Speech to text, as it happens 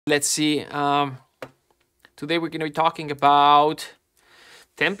Let's see. Today we're going to be talking about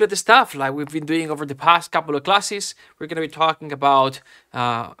template stuff like we've been doing over the past couple of classes. We're going to be talking about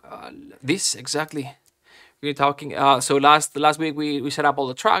this exactly. We're talking. So last week we set up all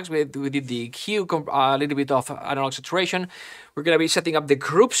the tracks. We did the EQ, a little bit of analog saturation. We're going to be setting up the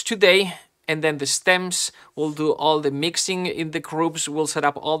groups today. And then the stems will do all the mixing in the groups. We'll set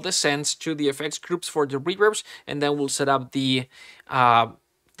up all the sends to the effects groups for the reverbs, and then we'll set up the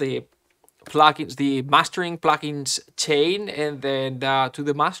plugins, the mastering plugins chain, and then to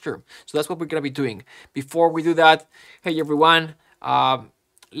the master. So that's what we're gonna be doing. Before we do that, hey everyone,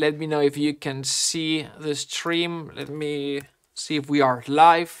 let me know if you can see the stream. Let me see if we are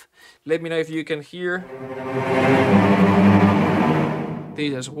live. Let me know if you can hear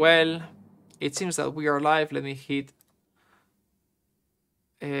this as well. It seems that we are live. Let me hit.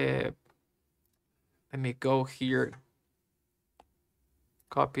 Let me go here.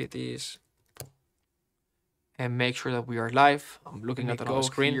 Copy this. And make sure that we are live. I'm looking at the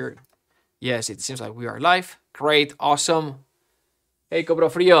screen. Here. Yes, it seems like we are live. Great. Awesome. Hey,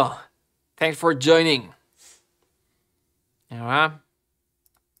 Cobro Frio. Thanks for joining. All right.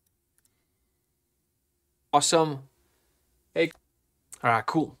 Awesome. Hey. All right,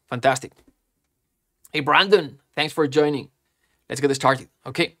 cool. Fantastic. Hey, Brandon, thanks for joining. Let's get started.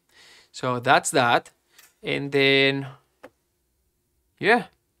 Okay, so that's that. And then, yeah,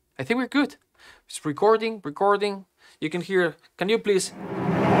 I think we're good. It's recording. You can hear, can you please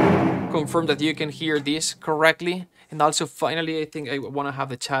confirm that you can hear this correctly? And also, finally, I think I want to have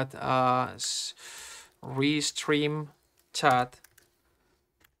the chat, restream, chat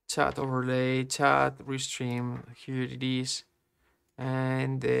overlay, chat, restream, here it is.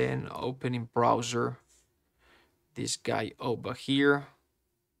 And then opening browser, this guy over here.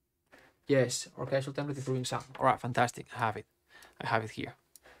 Yes, orchestral template improving sound. All right, fantastic. I have it here.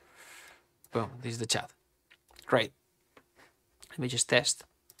 Boom, this is the chat. Great. Let me just test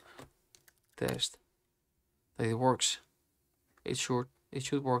that it works. It should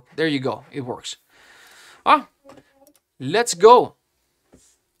work. There you go, it works. Let's go.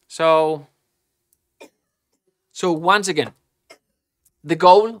 So once again, the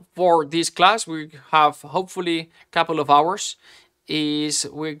goal for this class, we have hopefully a couple of hours, is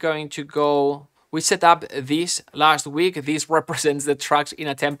we're going to go, we set up this last week. This represents the tracks in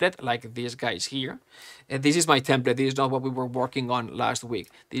a template, like these guys here. And this is my template. This is not what we were working on last week.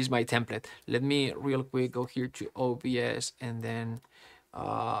 This is my template. Let me real quick go here to OBS and then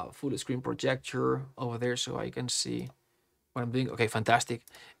full screen projector over there so I can see what I'm doing. Okay, fantastic.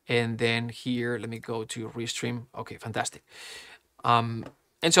 And then here, let me go to restream. Okay, fantastic. And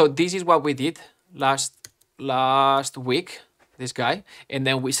so this is what we did last week, this guy, and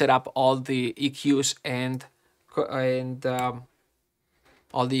then we set up all the EQs and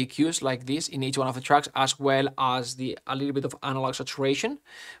all the EQs like this in each one of the tracks, as well as a little bit of analog saturation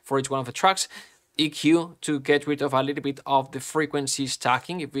for each one of the tracks. EQ to get rid of a little bit of the frequency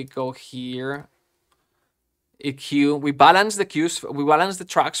stacking. If we go here, EQ, we balance the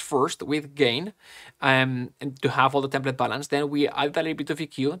tracks first with gain, and to have all the template balance. Then we add a little bit of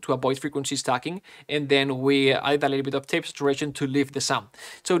EQ to avoid frequency stacking, and then we add a little bit of tape saturation to lift the sound.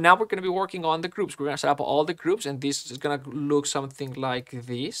 So now we're going to be working on the groups. We're going to set up all the groups, and this is going to look something like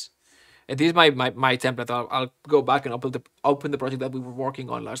this. And this is my template. I'll go back and open the project that we were working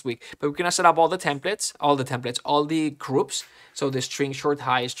on last week. But we're gonna set up all the groups. So the string short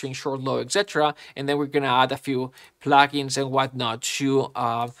high, string short low, etc. And then we're gonna add a few plugins and whatnot to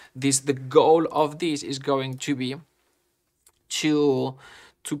this. The goal of this is going to be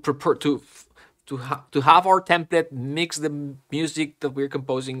to have our template mix the music that we're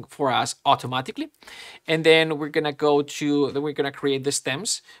composing for us automatically. And then we're gonna create the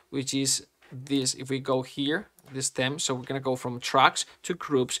stems, which is this. If we go here, the stems, so we're gonna go from tracks to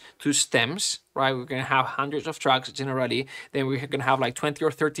groups to stems, right? We're gonna have hundreds of tracks generally, then we're gonna have like 20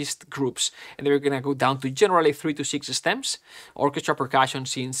 or 30 groups, and then we're gonna go down to generally 3 to 6 stems, orchestra, percussion,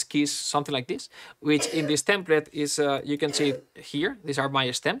 scenes, keys, something like this, which in this template is, you can see here, these are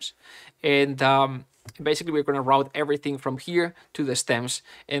my stems, and basically we're gonna route everything from here to the stems,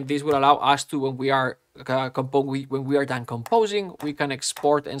 and this will allow us to, when we are done composing, we can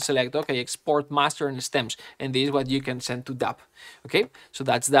export and select, okay, export master and stems, and this is what you can send to DAP. Okay, so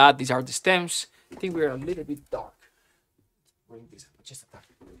that's that. These are the stems. I think we're a little bit dark. Bring this up just a touch.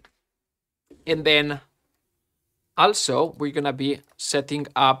 And then also we're gonna be setting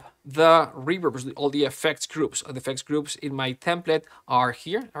up the reverbs, all the effects groups. The effects groups in my template are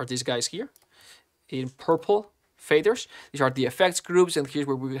these guys here in purple faders. These are the effects groups, and here's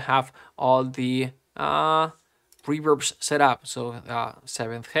where we have all the reverbs set up. So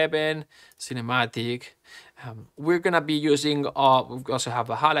Seventh Heaven, Cinematic. We're gonna be using. We also have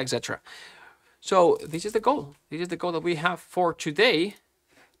Valhalla, etc. So this is the goal. This is the goal that we have for today.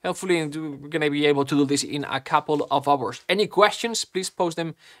 Hopefully, we're gonna be able to do this in a couple of hours. Any questions? Please post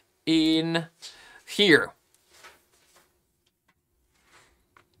them in here.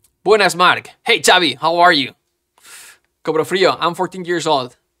 Buenas, Mark. Hey, Xavi, how are you? Cobro Frio, I'm 14 years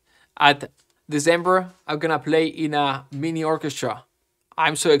old. At December, I'm gonna play in a mini orchestra.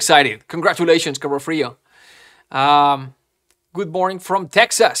 I'm so excited. Congratulations, Cobro Frio. Good morning from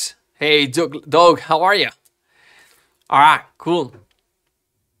Texas. Hey, Doug, how are you? All right, cool.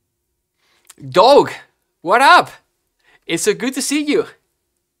 Doug, what up? It's so good to see you.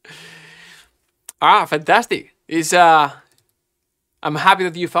 Fantastic. I'm happy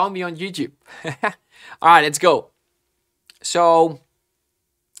that you found me on YouTube. All right, let's go. So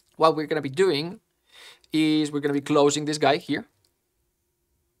what we're gonna be doing is we're gonna be closing this guy here.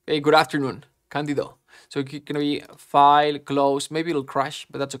 Hey, good afternoon, Candido. So it's gonna be file, close, maybe it'll crash,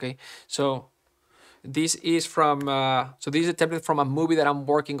 but that's okay. So this is from, this is a template from a movie that I'm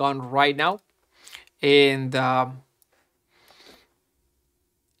working on right now. And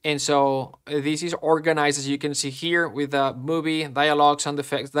so this is organized, as you can see here, with the movie, dialogue, sound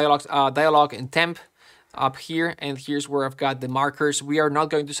effects, dialogue and temp up here. And here's where I've got the markers. We are not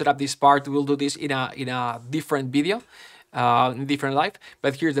going to set up this part. We'll do this in a different video, in different live.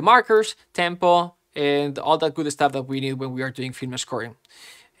 But here's the markers, tempo, and all that good stuff that we need when we are doing film scoring.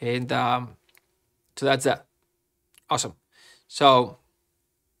 And so that's that. Awesome. So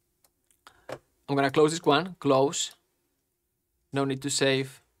I'm gonna close this one. Close. No need to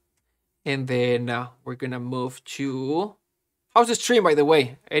save. And then we're gonna move to, how's the stream, by the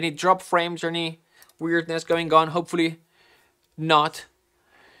way? Any drop frames or any weirdness going on? Hopefully not.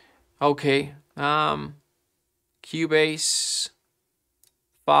 Okay. Cubase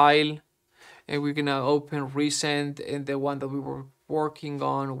file, and we're gonna open recent, and the one that we were working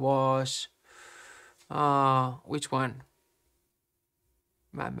on was which one?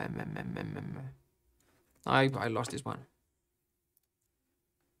 I lost this one.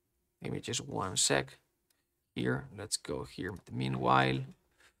 Maybe just one sec. Here, let's go here. Meanwhile,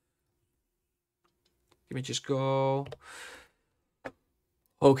 let me just go.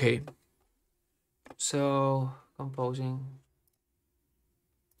 Okay. So composing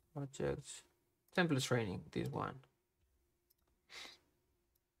projects, template training. This one.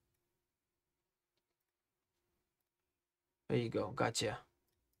 There you go. Gotcha.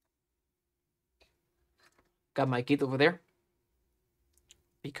 Got my kid over there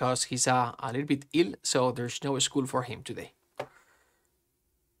because he's a little bit ill, so there's no school for him today.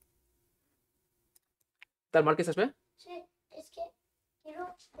 ¿Tal Mark, estás bien? Sí, es que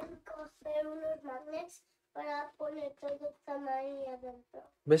quiero coger unos magnets para poner todo el tamaño adentro.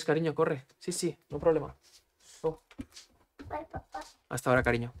 ¿Ves, cariño? Corre. Sí, sí, no problema. Oh. Bye, papá. Hasta ahora,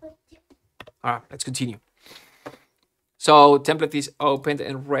 cariño. All right, let's continue. So template is opened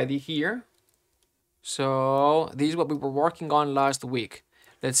and ready here. So this is what we were working on last week.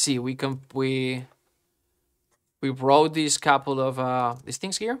 Let's see, we wrote these couple of these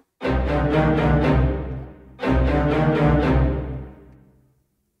things here.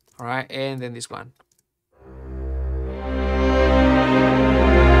 All right, and then this one.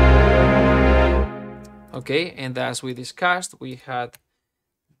 Okay, and as we discussed, we had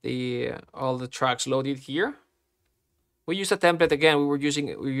all the tracks loaded here. We used a template again. We were using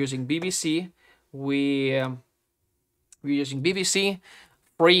BBC. We're using BBC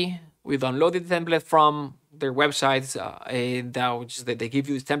free. We downloaded the template from their websites, and they give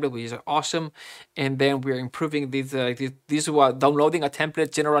you this template, which is awesome. And then we're improving this. This was downloading a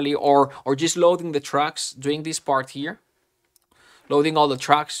template generally, or just loading the tracks. Doing this part here, loading all the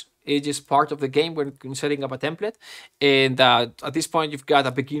tracks. Is just part of the game when setting up a template. And at this point, you've got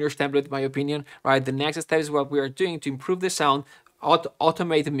a beginner's template, in my opinion. Right. The next step is what we are doing to improve the sound,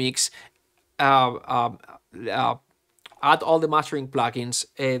 automate the mix. Add all the mastering plugins,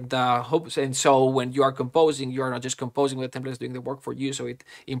 and so when you are composing, you are not just composing with the templates doing the work for you, so it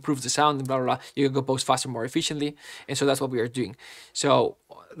improves the sound and blah blah blah. You can compose faster, more efficiently, and so that's what we are doing. So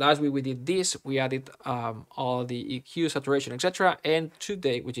last week we did this. We added all the EQ, saturation, etc. And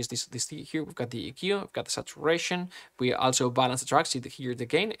today, which is this here, we've got the EQ, we've got the saturation. We also balance the tracks. See here the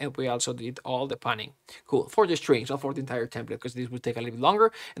gain, and we also did all the panning. Cool, for the strings, not for the entire template, because this would take a little bit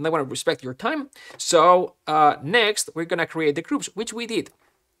longer, and I want to respect your time. So next we're gonna create the groups, which we did.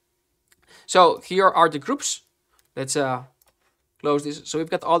 So here are the groups. Let's close this. So we've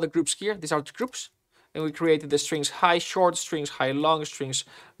got all the groups here. These are the groups, and we created the strings high, short, strings high, long, strings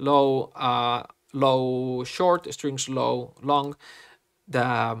low, low, short, strings low, long,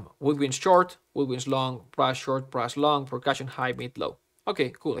 the woodwinds short, woodwinds long, brass short, brass long, percussion high, mid, low.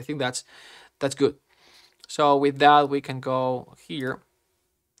 Okay, cool. I think that's good. So with that, we can go here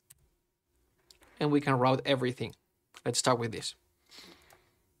and we can route everything. Let's start with this.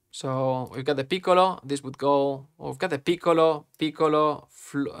 So we've got the piccolo. This would go. We've got the piccolo, we've got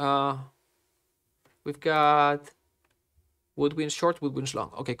woodwinds short, woodwinds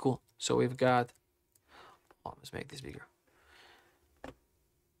long. Okay, cool. So we've got. Oh, let's make this bigger.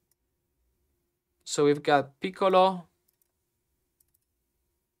 So we've got piccolo,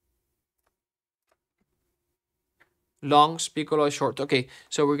 longs, piccolo, short. Okay,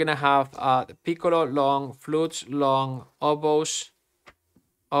 so we're gonna have the piccolo, long, flutes, long, oboes.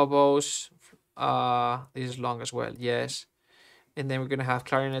 This is long as well, yes. And then we're gonna have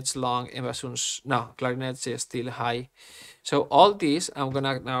clarinets long and bassoons. No, clarinets is still high. So all these, I'm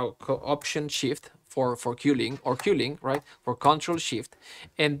gonna now option shift for queuing or queuing, right? For control shift,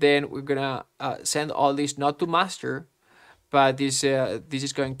 and then we're gonna send all these not to master, but this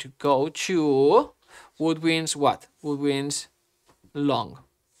is going to go to woodwinds what? Woodwinds long.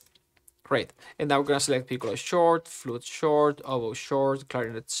 Great. And now we're gonna select piccolo short, flute short, oboe short,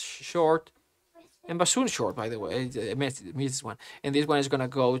 clarinet short, and bassoon short, by the way. I missed this one. And this one is gonna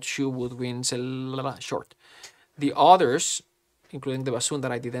go to woodwinds short. The others, including the bassoon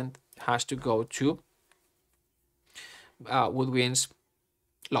that I didn't, has to go to woodwinds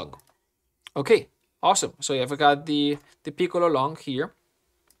long. Okay, awesome. So I've got the piccolo long here.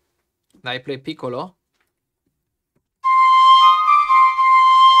 Now I play piccolo.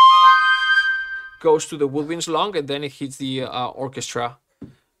 Goes to the woodwinds long, and then it hits the orchestra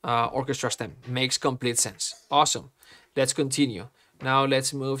stem. Makes complete sense. Awesome. Let's continue. Now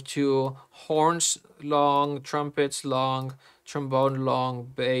let's move to horns long, trumpets long, trombone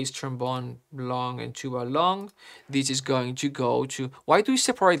long, bass, trombone long, and tuba long. This is going to go to. Why do we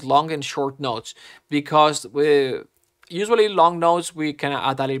separate long and short notes? Because usually long notes we can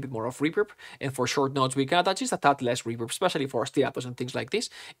add a little bit more of reverb, and for short notes we can add just a tad less reverb, especially for ostinatos and things like this.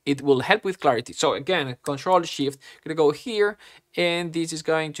 It will help with clarity. So again, control shift, gonna go here, and this is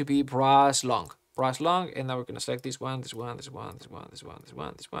going to be brass long, and now we're gonna select this one,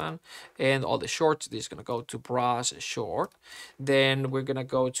 and all the shorts. This is gonna go to brass short. Then we're gonna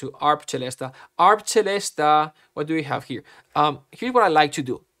go to arp celesta. Arp celesta, what do we have here? Here's what I like to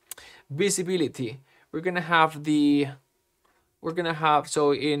do. Visibility. We're gonna have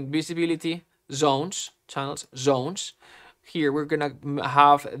so in visibility zones, channels, zones. Here we're gonna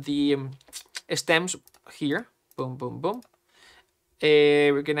have the stems here, boom, boom, boom.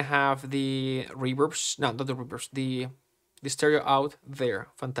 We're gonna have the reverbs, no, not the reverbs, the stereo out there.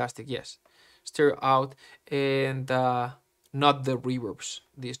 Fantastic, yes, stereo out, and not the reverbs.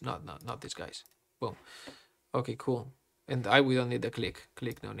 These, not these guys. Boom. Okay, cool. And we don't need the click,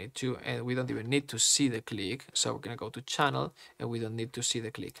 no need to, and we don't even need to see the click. So we're gonna go to channel, and we don't need to see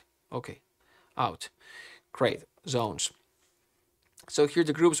the click. Okay, out, great, zones. So here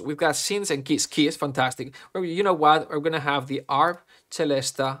the groups, we've got synths and keys. Keys, fantastic. You know what? We're gonna have the arp,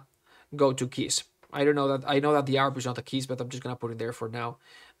 celesta, go to keys. I know that the arp is not the keys, but I'm just gonna put it there for now.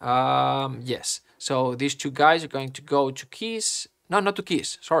 Yes. So these two guys are going to go to keys. No, not to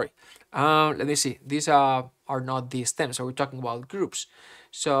keys. Sorry. Let me see. These are not the stems. So we're talking about groups.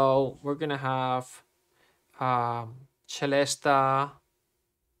 So we're gonna have celesta.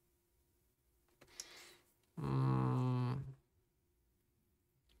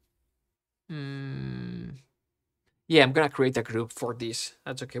 Yeah, I'm gonna create a group for this.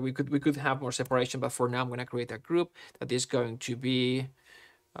 That's okay. We could have more separation, but for now I'm gonna create a group that is going to be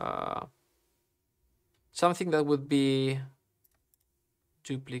something that would be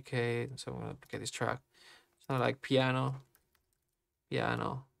duplicate. So I'm gonna duplicate this track. Something like piano,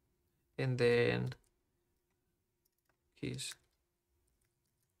 and then keys.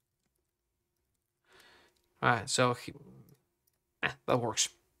 All right, so that works.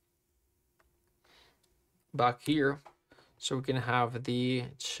 Back here, so we can have the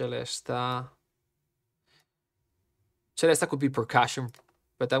celesta. Celesta could be percussion,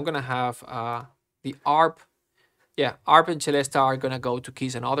 but I'm gonna have the arp. Yeah, arp and celesta are gonna go to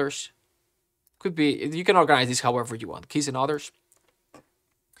keys and others. Could be, you can organize this however you want. Keys and others.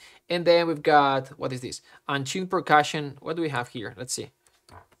 And then we've got, what is this? Untuned percussion. What do we have here? Let's see.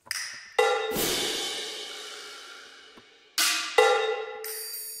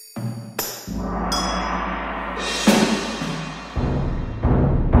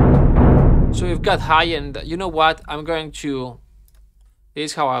 So we've got high, and you know what? I'm going to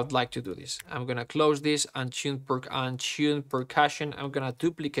This is how I would like to do this. I'm gonna close this, untune percussion. I'm gonna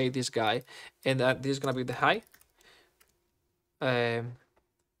duplicate this guy, and this is gonna be the high.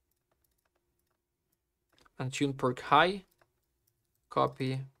 Untune perc high,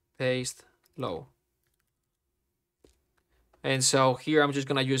 copy, paste, low. And so here I'm just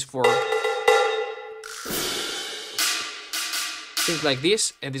gonna use for things like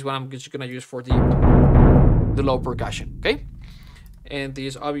this, and this one I'm just gonna use for the low percussion, okay? And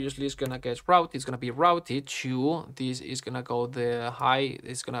this obviously is gonna get routed. It's gonna be routed to this. Is gonna go the high.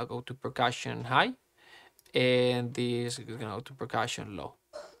 It's gonna go to percussion high, and this is gonna go to percussion low.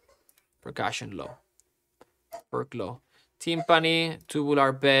 Percussion low. Perc low. Timpani,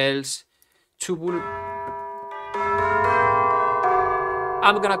 tubular bells,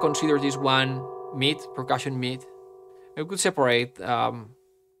 I'm gonna consider this one mid, percussion mid. We could separate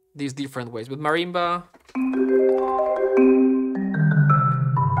these different ways, but marimba.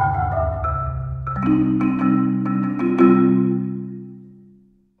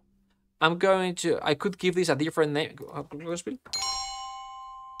 I could give this a different name.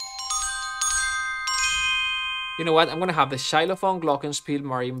 You know what? I'm gonna have the xylophone, glockenspiel,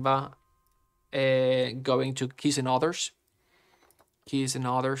 marimba going to keys and others. Keys and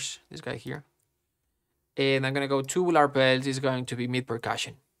others, this guy here. And I'm gonna go tubular bells is going to be mid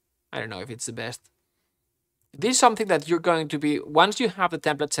percussion. I don't know if it's the best. This is something that you're going to be, once you have the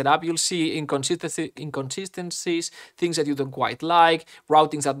template set up, you'll see inconsistencies, things that you don't quite like,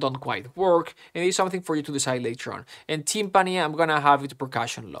 routings that don't quite work, and it's something for you to decide later on. And timpani, I'm gonna have it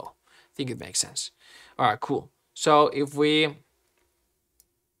percussion low. I think it makes sense. All right, cool. So if we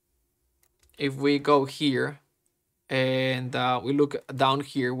go here and we look down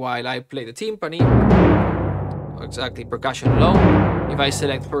here while I play the timpani, exactly, percussion low. If I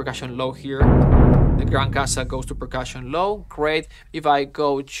select percussion low here, the Gran Casa goes to percussion low, great. If I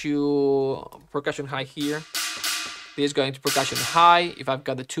go to percussion high here, this is going to percussion high. If I've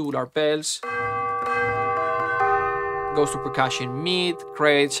got the tubular bells, goes to percussion mid,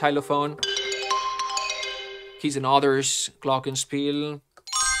 great, xylophone. Keys and others, glockenspiel,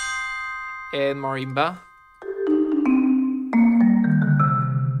 and marimba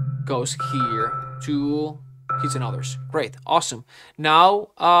goes here to keys and others. Great, awesome.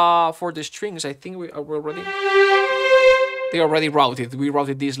 Now for the strings, I think we're already routed. We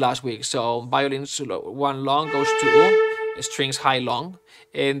routed this last week. So violins one long goes to strings high long,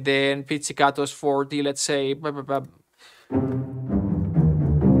 and then pizzicatos for the, let's say,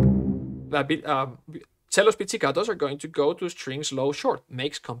 cellos pizzicatos are going to go to strings low short.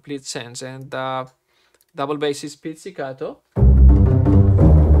 Makes complete sense. And double bass is pizzicato.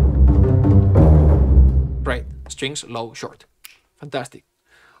 Great. Strings low short. Fantastic.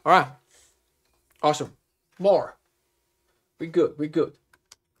 All right. Awesome. More. We good. We good.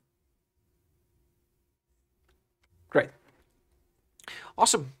 Great.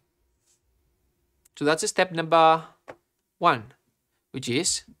 Awesome. So that's step number 1, which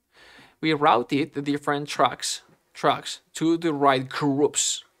is we routed the different tracks to the right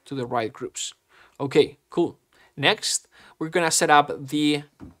groups. Okay, cool. Next, we're gonna set up the,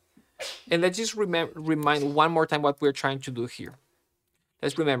 and let's just remind one more time what we're trying to do here.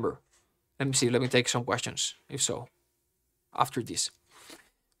 Let's remember. Let me see. Let me take some questions, if so, after this.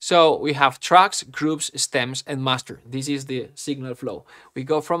 So we have tracks, groups, stems, and master. This is the signal flow. We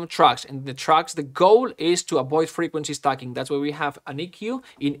go from tracks, and the tracks, the goal is to avoid frequency stacking. That's why we have an EQ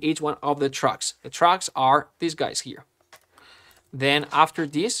in each one of the tracks. The tracks are these guys here. Then after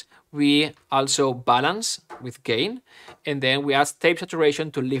this, we also balance with gain, and then we add tape saturation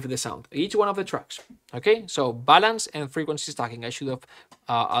to lift the sound. Each one of the tracks. Okay, so balance and frequency stacking. I should have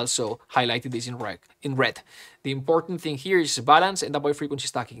also highlighted this in red. The important thing here is balance and avoid frequency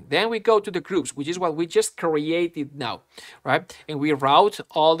stacking. Then we go to the groups, which is what we just created now, right? And we route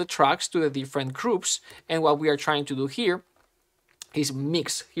all the tracks to the different groups. And what we are trying to do here is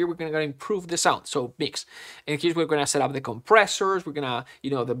mix. Here we're gonna improve the sound, so mix. And here we're gonna set up the compressors. We're gonna,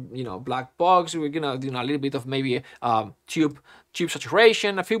 the black box. We're gonna do a little bit of maybe tube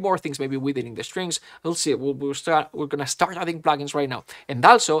saturation, a few more things maybe within the strings. We'll see. We're gonna start adding plugins right now. And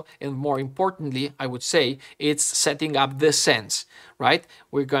also, and more importantly, I would say, it's setting up the sense, right?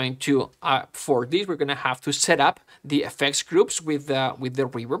 We're going to for this, we're gonna have to set up the effects groups with the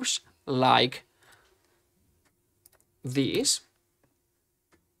reverbs, like these.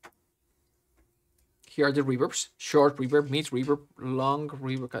 Here are the reverbs: short reverb, mid reverb, long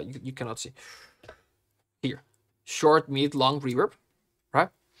reverb. You cannot see here. Short, mid, long reverb, right?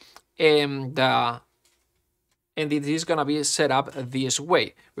 And and this is going to be set up this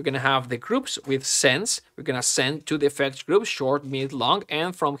way. We're going to have the groups with sends. We're going to send to the effects group, short, mid, long,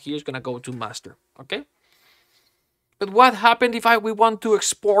 and from here it's going to go to master. Okay. But what happened if we want to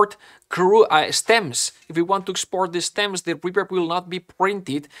export stems? If we want to export the stems, the reverb will not be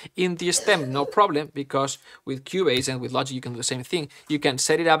printed in the stem. No problem, because with Cubase and with Logic you can do the same thing. You can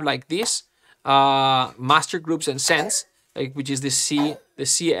set it up like this, master groups and sends, which is the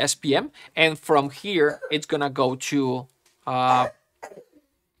CSPM, and from here it's gonna go to.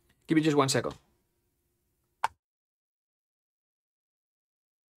 Give me just 1 second.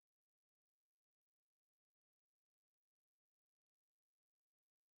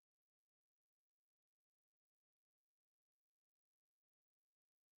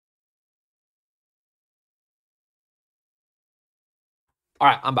 All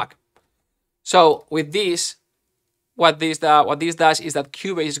right, I'm back. So with this, what this does is that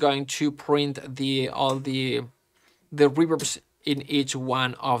Cubase is going to print all the reverbs in each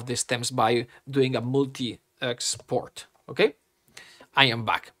one of the stems by doing a multi-export. Okay, I am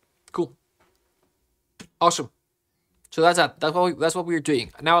back. Cool, awesome. So that's that. That's what we're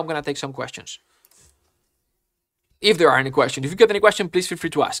doing. Now I'm gonna take some questions. If there are any questions, if you get any question, please feel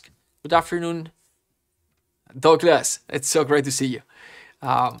free to ask. Good afternoon, Douglas. It's so great to see you.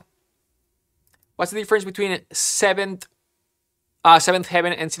 What's the difference between seventh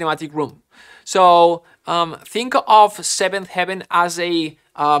heaven and cinematic room? So think of seventh heaven as a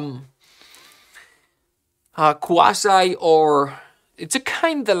quasi, or it's a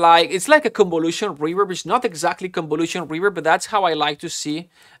kind of like, it's like a convolution reverb. It's not exactly convolution reverb, but that's how I like to see.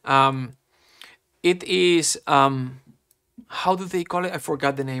 It is how do they call it? I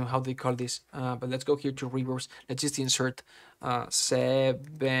forgot the name. How do they call this? But let's go here to reverbs. Let's just insert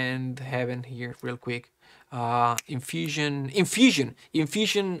seventh heaven here real quick. Infusion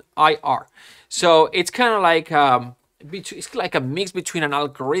IR. So it's kind of like it's like a mix between an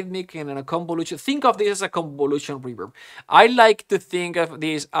algorithmic and a convolution. Think of this as a convolution reverb. I like to think of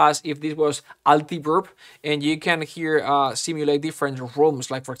this as if this was altiverb, and you can here simulate different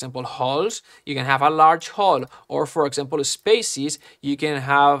rooms, like for example halls. You can have a large hall, or for example spaces. You can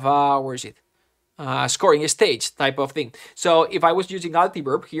have where is it? Scoring a stage type of thing. So if I was using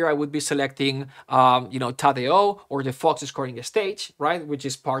altiverb here, I would be selecting, Tadeo or the Fox scoring a stage, right? Which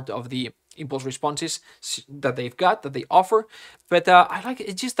is part of the impulse responses that they've got, that they offer. But I like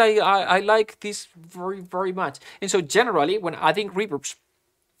it. Just I like this very, very much. And so generally, when adding reverbs,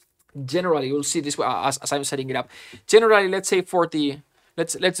 generally you'll see this as I'm setting it up. Generally, let's say for the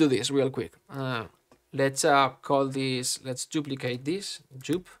let's do this real quick. Let's call this. Let's duplicate this.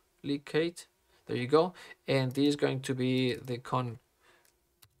 Duplicate. There you go. And this is going to be the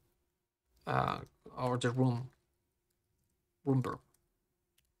or the room verb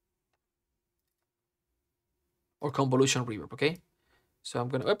or convolution reverb. Okay. So I'm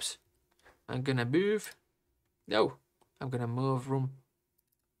gonna move. No, I'm gonna move room.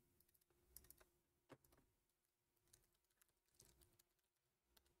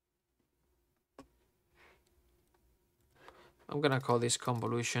 I'm gonna call this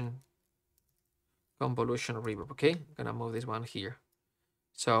convolution reverb. Okay, I'm gonna move this one here.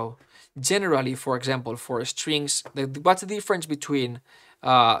 So generally, for example, for strings, what's the difference between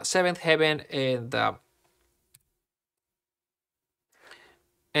seventh heaven and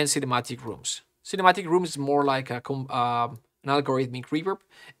cinematic rooms? Cinematic rooms is more like an algorithmic reverb,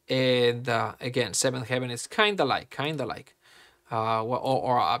 and again, seventh heaven is kind of like.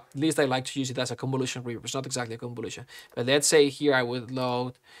 Or at least I like to use it as a convolution reverb. It's not exactly a convolution, but let's say here I would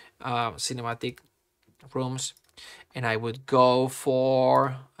load cinematic rooms, and I would go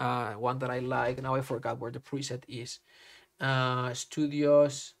for one that I like. Now I forgot where the preset is.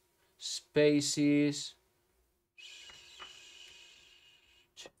 Studios, spaces,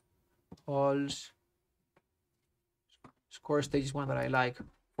 halls, score stage is one that I like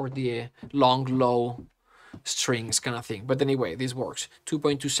for the long, low strings kind of thing. But anyway, this works.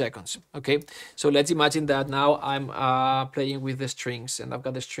 2.2 seconds. Okay, so let's imagine that now I'm playing with the strings, and I've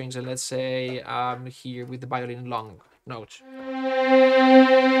got the strings, and let's say I'm here with the violin long notes.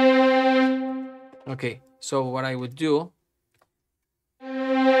 Okay, so what I would do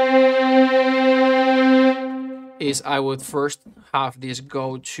is I would first have this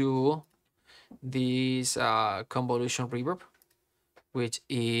go to this convolution reverb, which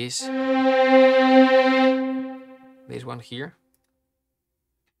is this one here,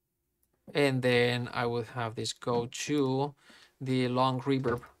 and then I would have this go to the long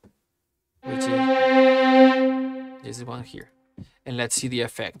reverb, which is this one here, and let's see the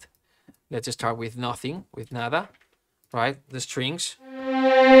effect. Let's start with nothing, with nada, right? The strings,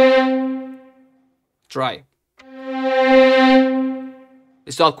 dry.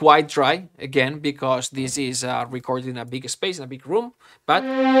 It's not quite dry, again, because this is recorded in a big space, in a big room, but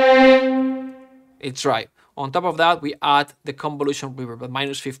it's dry. On top of that, we add the convolution reverb at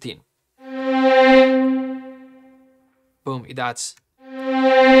minus 15. Boom, it adds.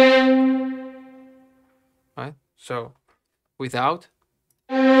 Right? So without,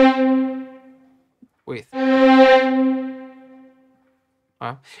 with. And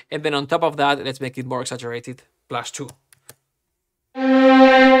then on top of that, let's make it more exaggerated, plus 2.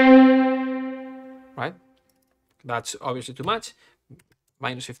 Right? That's obviously too much.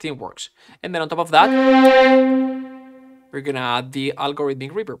 Minus 15 works. And then on top of that, we're gonna add the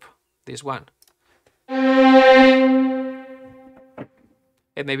algorithmic reverb, this one. And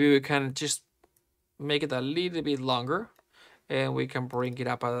maybe we can just make it a little bit longer, and we can bring it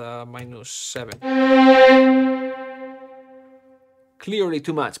up at minus 7. Clearly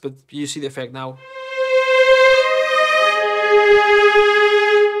too much, but you see the effect now.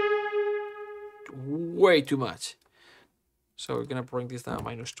 Way too much. So we're gonna bring this down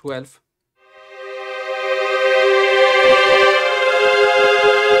minus 12.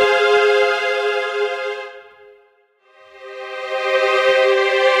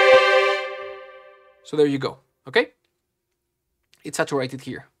 So there you go. Okay, it's saturated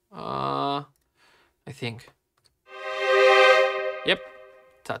here. I think. Yep,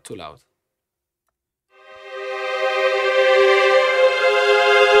 that's too loud.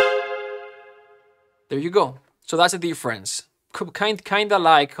 There you go. So that's the difference. Kind of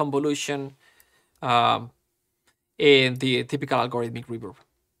like convolution in the typical algorithmic reverb.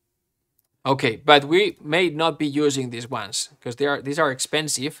 Okay, but we may not be using these ones because these are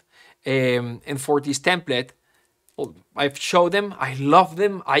expensive. And for this template, I've showed them. I love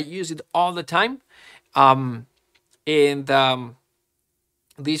them. I use it all the time.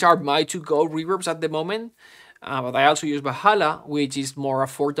 These are my to-go reverbs at the moment. But I also use Valhalla, which is more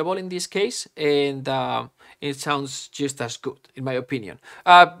affordable in this case, and it sounds just as good, in my opinion.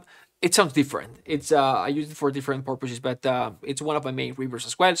 It sounds different. It's I use it for different purposes, but it's one of my main reverbs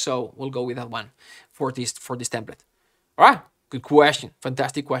as well. So we'll go with that one for this template. All right, good question,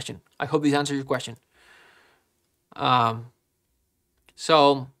 fantastic question. I hope this answers your question.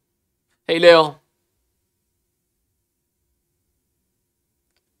 So, hey Leo.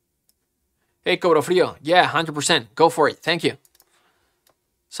 Hey, Cobro Frío. Yeah, 100%. Go for it. Thank you.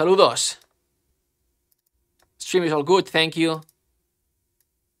 Saludos. Stream is all good. Thank you.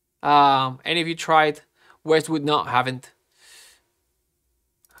 Any of you tried Westwood? No, haven't.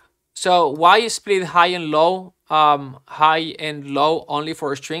 So why split high and low? High and low only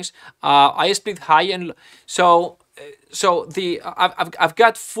for strings. I split high and low. So I've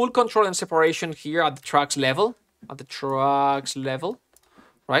got full control and separation here at the tracks level.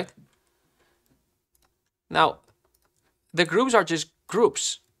 Right? Now, the groups are just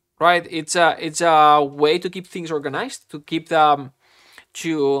groups, right? It's a way to keep things organized, to keep them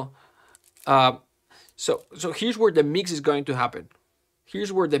so here's where the mix is going to happen.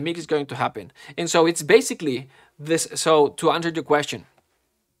 And so it's basically this. So to answer your question,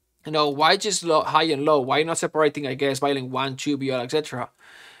 why just low, high and low? Why not separating, I guess, violin 1, 2, viola, etc.?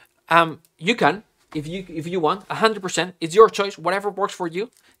 You can, if you want, 100%. It's your choice, whatever works for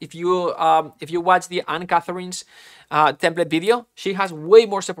you. If you watch the Anne Catherine's template video, she has way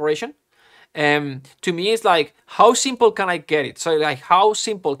more separation. To me, it's like, how simple can I get it? So like, how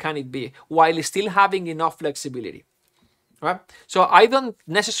simple can it be while still having enough flexibility, right? So I don't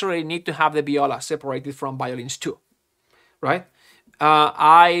necessarily need to have the viola separated from violins too, right?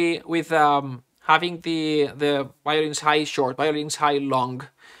 With having the violins high, short, violins high, long,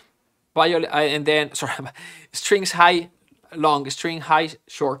 and then strings high, long, string high,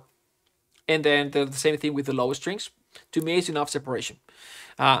 short, and then the same thing with the low strings. To me, it's enough separation.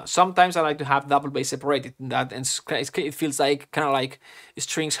 Sometimes I like to have double bass separated in that, and it feels like kind of like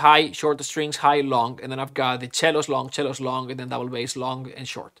strings high, short, strings high, long, and then I've got the cellos long, and then double bass long and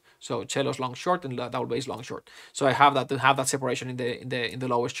short. So cellos long, short, and double bass long, short. So I have that separation in the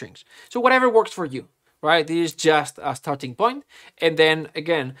lower strings. So whatever works for you, right? This is just a starting point, and then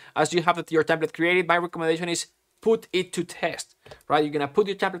again, as you have your template created, my recommendation is put it to test, right? You're gonna put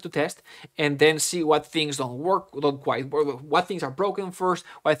your template to test and then see what things don't quite work, what things are broken first,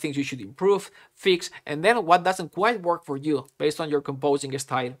 what things you should improve, fix, and then what doesn't quite work for you based on your composing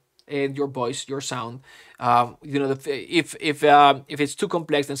style and your voice, your sound. If it's too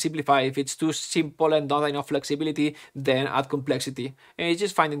complex, then simplify. If it's too simple and not enough flexibility, then add complexity. And it's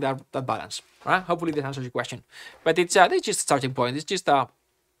just finding that balance, right? Hopefully this answers your question. But it's just a starting point. It's just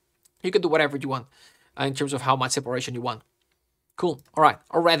you can do whatever you want in terms of how much separation you want. Cool. All right.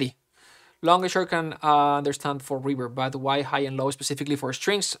 Already. Long and short can understand for reverb, but why high and low specifically for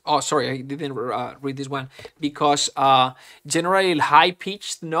strings? Oh, sorry, I didn't read this one because generally high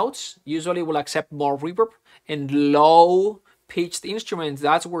pitched notes usually will accept more reverb, and low pitched instruments,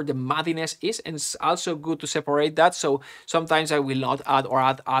 that's where the muddiness is, and it's also good to separate that. So sometimes I will not add or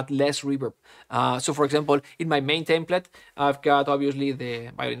add less reverb. So for example, in my main template, I've got obviously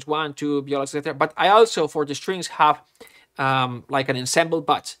the violins 1, 2, violas, etc. But I also for the strings have like an ensemble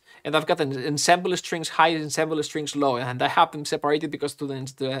patch. And I've got an ensemble strings high, ensemble strings low, and I have them separated because to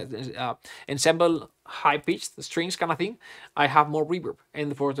the ensemble high pitched strings kind of thing, I have more reverb,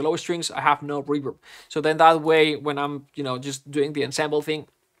 and for the low strings, I have no reverb. So then that way, when I'm just doing the ensemble thing,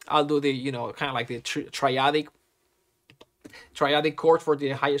 I'll do the kind of like the triadic chord for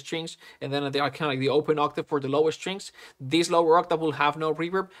the highest strings, and then they are kind of like the open octave for the lowest strings. This lower octave will have no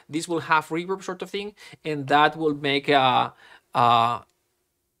reverb. This will have reverb sort of thing, and that will make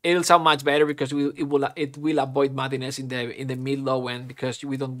it'll sound much better because it will avoid muddiness in the mid low end because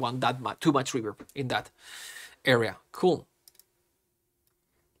we don't want that too much reverb in that area. Cool.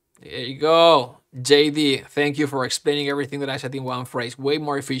 There you go, JD. Thank you for explaining everything that I said in one phrase. Way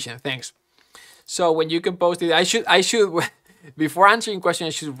more efficient. Thanks. So when you compose it, I should before answering questions, I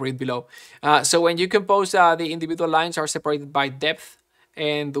should read below. So when you compose, the individual lines are separated by depth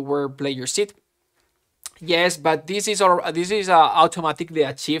and where players sit. Yes, but this is automatically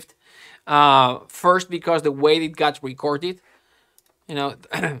achieved. First, because the way it got recorded,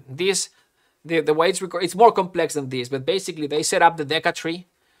 this the way it's recorded, it's more complex than this. But basically, they set up the Deca tree,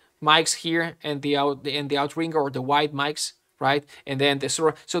 mics here, and the outringer or the wide mics, right? And then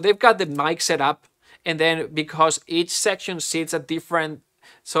so they've got the mic set up, and then because each section sits at different.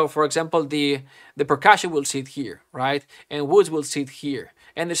 So, for example, the percussion will sit here, right, and woods will sit here,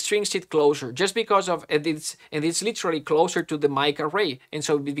 and the strings sit closer, just because of it's literally closer to the mic array, and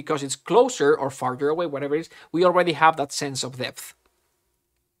so because it's closer or farther away, whatever it is, we already have that sense of depth.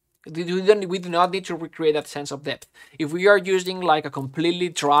 We do not need to recreate that sense of depth. If we are using like a completely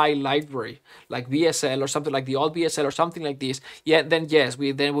dry library, like VSL or something like the old VSL or something like this, yeah, then yes,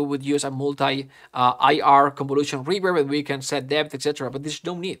 we would use a multi IR convolution reverb, and we can set depth, etc. But there's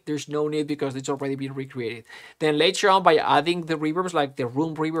no need. There's no need because it's already been recreated. Then later on, by adding the reverbs like the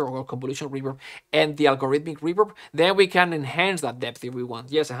room reverb or convolution reverb and the algorithmic reverb, then we can enhance that depth if we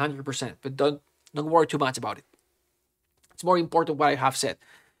want. Yes, 100%. But don't worry too much about it. It's more important what I have said.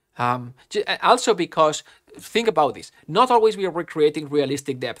 Also because think about this, not always we are recreating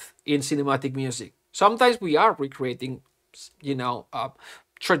realistic depth in cinematic music. Sometimes we are recreating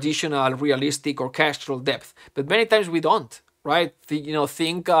traditional realistic orchestral depth, but many times we don't, right?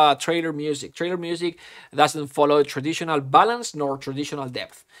 Think trailer music. Trailer music doesn't follow traditional balance nor traditional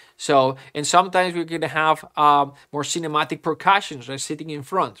depth. So, and sometimes we're going to have more cinematic percussions like sitting in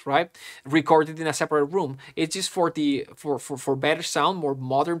front, right? Recorded in a separate room. It's just for better sound, more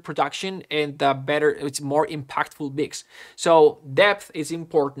modern production, and it's more impactful mix. So depth is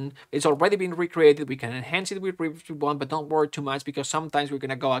important. It's already been recreated. We can enhance it with reverb if we want, but don't worry too much because sometimes we're going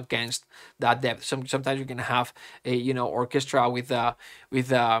to go against that depth. Sometimes we're going to have a orchestra with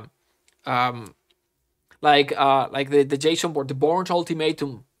like the Jason Bourne, the Bourne's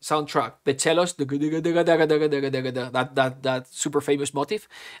Ultimatum soundtrack, the cellos, that super famous motif.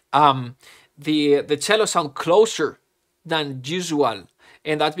 The cellos sound closer than usual,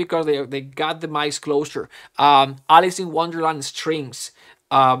 and that's because they got the mics closer. Alice in Wonderland strings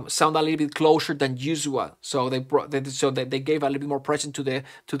sound a little bit closer than usual, so they gave a little bit more presence to the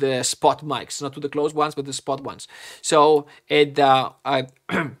spot mics, not to the close ones, but the spot ones. So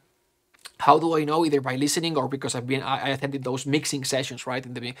how do I know? Either by listening or because I attended those mixing sessions, right?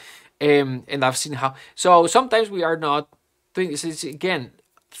 And I've seen how. So sometimes we are not doing this. Again,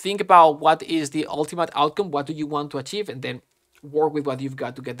 think about what is the ultimate outcome. What do you want to achieve, and then work with what you've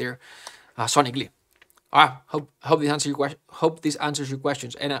got to get there sonically. Hope this answers your question. Hope this answers your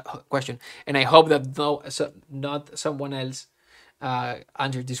questions and question, and I hope that not someone else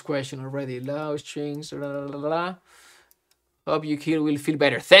answered this question already. Low strings, la, la, la, la. Hope you will feel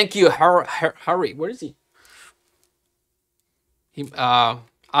better. Thank you, Harry. Where is he?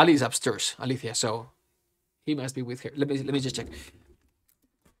 Ali is upstairs, Alicia. So he must be with her. Let me just check.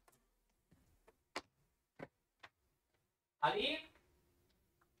 Ali.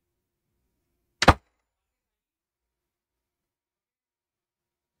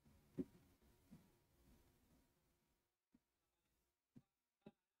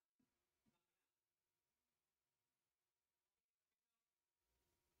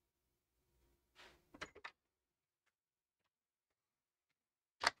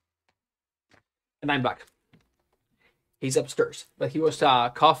 And I'm back. He's upstairs, but he was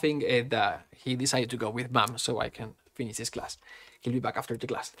coughing, and he decided to go with mom so I can finish his class. He'll be back after the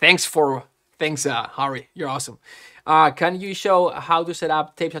class. Thanks, Harry. You're awesome. Can you show how to set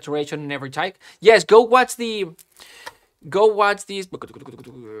up tape saturation in every track? Yes, go watch these. If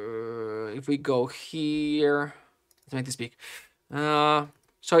we go here, let's make this big.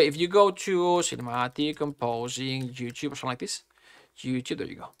 So if you go to cinematic composing YouTube or something like this, YouTube, there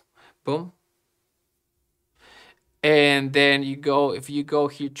you go, boom. And then if you go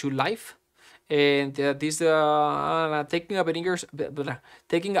here to live, and this taking a beginner's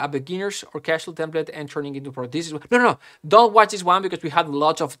orchestral template and turning it into pro. This is no, don't watch this one because we had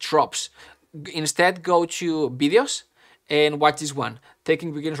lots of drops. Instead, go to videos and watch this one,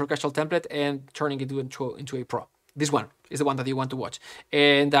 taking beginner's orchestral template and turning it into a pro. This one is the one that you want to watch.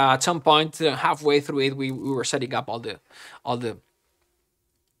 And at some point, halfway through it, we were setting up all the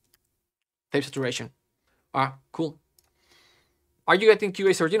tape saturation. Cool. Are you getting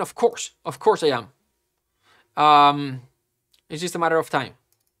QA 13? Of course I am. It's just a matter of time.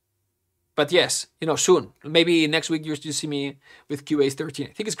 But yes, soon. Maybe next week you see me with QA 13.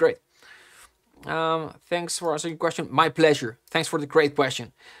 I think it's great. Thanks for answering your question. My pleasure. Thanks for the great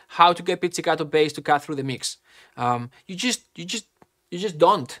question. How to get pizzicato bass to cut through the mix? You just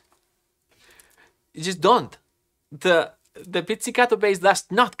don't. You just don't. The pizzicato bass does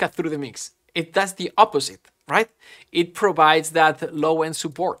not cut through the mix. It does the opposite, right? It provides that low-end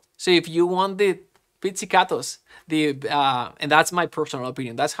support. So if you want the pizzicatos, and that's my personal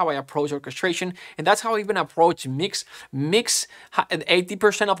opinion, that's how I approach orchestration, and that's how I even approach mix.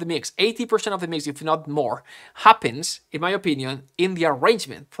 80% of the mix, if not more, happens, in my opinion, in the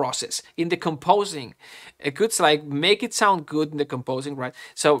arrangement process, in the composing. It's like make it sound good in the composing, right?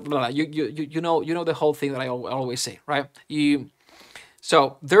 So you know the whole thing that I always say, right?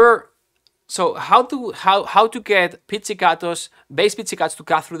 So how to get pizzicatos, bass pizzicatos to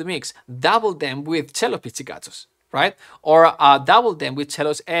cut through the mix? Double them with cello pizzicatos, right? Or double them with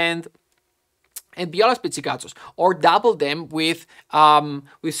cellos and violas pizzicatos, or double them with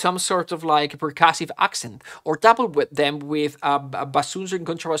some sort of like percussive accent, or double them with bassoons and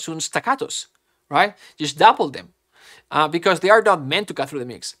contrabassoons staccatos, right? Just double them. Because they are not meant to cut through the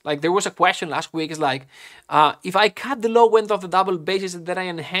mix. Like there was a question last week, it's like, if I cut the low end of the double basses and then I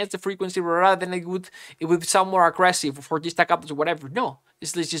enhance the frequency, then it would sound more aggressive for these staccatos or whatever. No,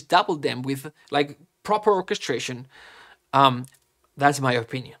 let's just double them with like proper orchestration. That's my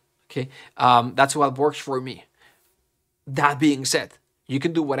opinion. Okay, that's what works for me. That being said, you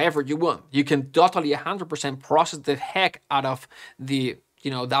can do whatever you want. You can totally 100% process the heck out of the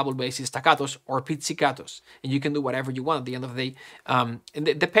double basses, staccatos, or pizzicatos, and you can do whatever you want at the end of the day. And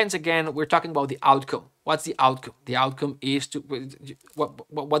it depends, again, we're talking about the outcome. What's the outcome? The outcome is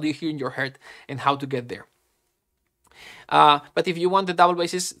what do you hear in your head and how to get there. But if you want the double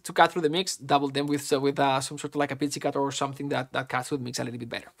basses to cut through the mix, double them with some sort of like a pizzicato or something that cuts through the mix a little bit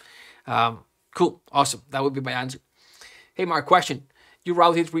better. Cool, awesome. That would be my answer. Hey, Mark, question. You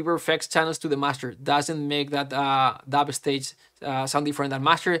routed reverb effects channels to the master. Doesn't make that dub stage sound different than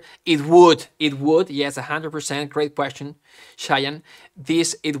master? It would. Yes, 100%. Great question, Cheyenne.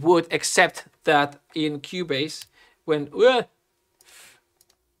 It would, except that in Cubase, when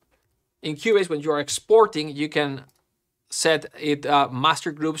you are exporting, you can set it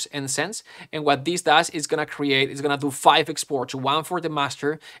master groups and sends, and what this does is gonna do 5 exports, one for the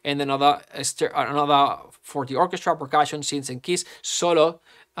master and another for the orchestra, percussion, synths, and keys solo.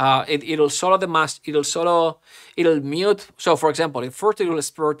 It'll solo the master. It'll mute. So for example, first it will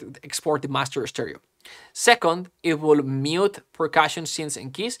export the master stereo. Second, it will mute percussion, synths,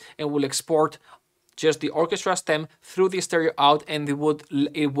 and keys, and will export just the orchestra stem through the stereo out, and it will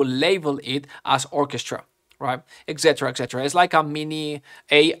label it as orchestra, right, etc., etc. It's like a mini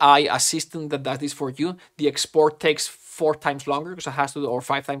AI assistant that does this for you. The export takes 4 times longer because it has to, or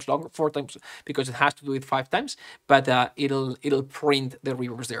 5 times longer, 4 times because it has to do it 5 times. But it'll print the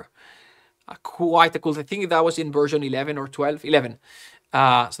reverbs there. Quite a cool. I think that was in version 11 or 12, 11.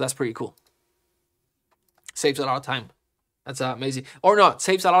 So that's pretty cool. Saves a lot of time. That's amazing. Or not,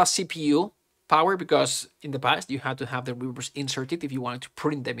 saves a lot of CPU power, because in the past you had to have the reverbs inserted if you wanted to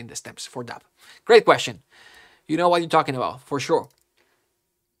print them in the stems for that. Great question. You know what you're talking about, for sure.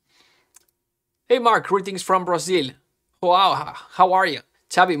 Hey, Mark, greetings from Brazil. Wow, how are you?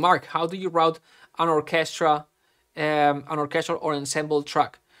 Chavi, Mark, how do you route an orchestral or ensemble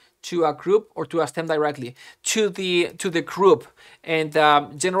track? To a group or to a stem directly? To the group. And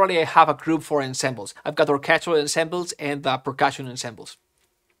generally I have a group for ensembles. I've got orchestral ensembles and percussion ensembles.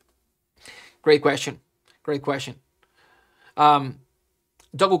 Great question. Great question.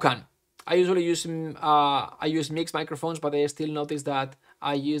 Dogukan. I usually use I use mixed microphones, but I still notice that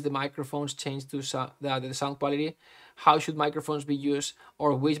I use the microphones changed to the sound quality. How should microphones be used, or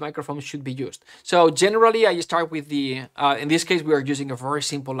which microphones should be used? So generally, I start with the. In this case, we are using a very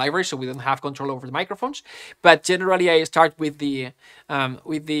simple library, so we don't have control over the microphones. But generally, I start with the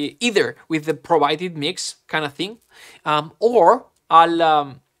either with the provided mix kind of thing, or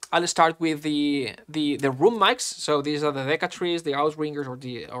I'll start with the room mics. So these are the Deca trees, the outringers,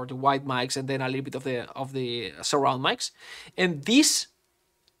 or the white mics, and then a little bit of the surround mics. And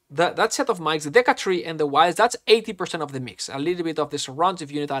that set of mics, the Deca tree and the whites, that's 80% of the mix. A little bit of the surrounds if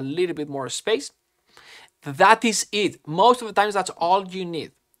you need a little bit more space. That is it. Most of the times, that's all you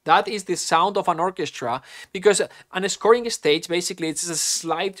need. That is the sound of an orchestra, because an scoring stage, basically, it's a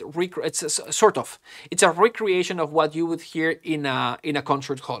slight it's a recreation of what you would hear in a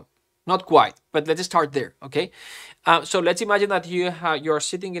concert hall. Not quite, but let's start there, okay? So let's imagine that you're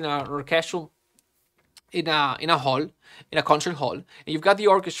sitting in an orchestral in a hall, in a concert hall, and you've got the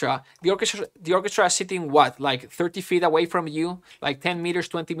orchestra. The orchestra is sitting what, like 30 feet away from you, like 10 meters,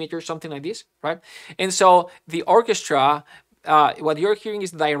 20 meters, something like this, right? And so the orchestra, what you're hearing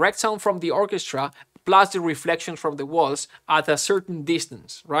is the direct sound from the orchestra plus the reflections from the walls at a certain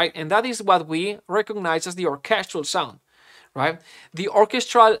distance, right? And that is what we recognize as the orchestral sound, right? The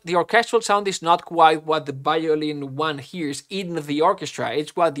orchestral sound is not quite what the violin one hears in the orchestra.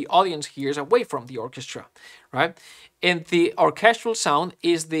 It's what the audience hears away from the orchestra, right? And the orchestral sound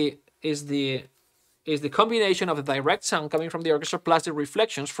is the combination of the direct sound coming from the orchestra plus the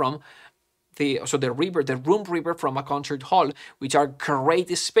reflections from the room reverb from a concert hall, which are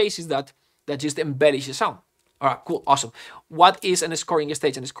great spaces that just embellish the sound. All right, cool, awesome. What is a scoring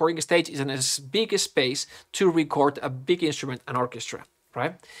stage? A scoring stage is a big space to record a big instrument, an orchestra,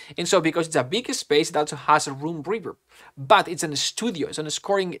 right? And so because it's a big space, it also has a room reverb, but it's in a studio, it's on a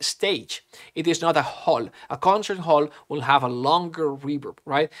scoring stage. It is not a hall. A concert hall will have a longer reverb,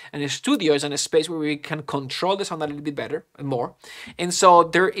 right? And a studio is in a space where we can control the sound a little bit better and more. And so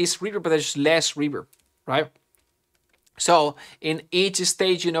there is reverb, but there's less reverb, right? So in each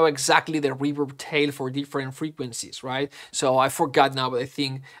stage, you know exactly the reverb tail for different frequencies, right? So I forgot now, but I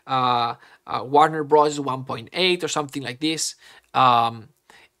think Warner Bros. Is 1.8 or something like this.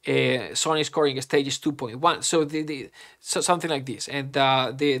 Sony scoring stage is 2.1, so something like this. And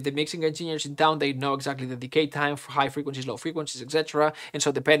the mixing engineers in town, they know exactly the decay time for high frequencies, low frequencies, etc. And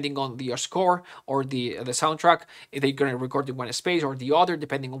so depending on your score or the soundtrack, they're gonna record in one space or the other,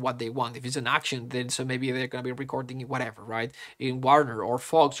 depending on what they want. If it's an action, then so maybe they're gonna be recording in whatever, right, in Warner or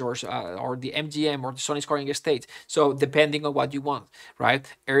Fox or the MGM or the Sony scoring stage. So depending on what you want, right?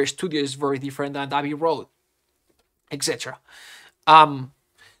 Air Studio is very different than Abbey Road, etc.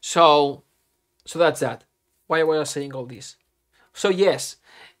 So that's that. Why was I saying all this? So yes,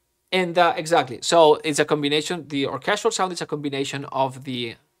 and exactly. So it's a combination. The orchestral sound is a combination of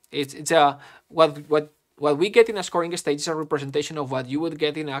what we get in a scoring stage is a representation of what you would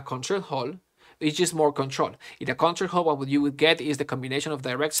get in a concert hall. It's just more control. In a concert hall, what you would get is the combination of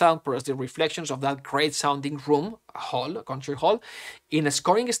direct sound plus the reflections of that great sounding room, a concert hall. In a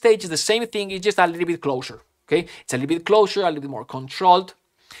scoring stage, it's the same thing. It's just a little bit closer. Okay, it's a little bit closer, a little bit more controlled.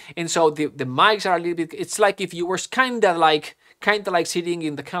 And so the mics are a little bit, it's like if you were kind of like sitting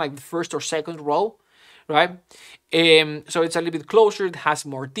in the kind of like the first or second row, right? So it's a little bit closer, it has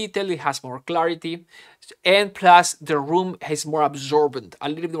more detail, it has more clarity, and plus the room is more absorbent, a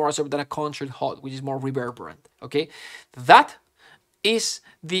little bit more absorbent than a concert hall, which is more reverberant, okay? That is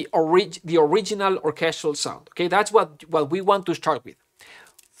the original orchestral sound, okay? That's what we want to start with.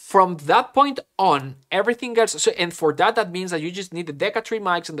 From that point on, everything else, so, and for that means that you just need the Deca tree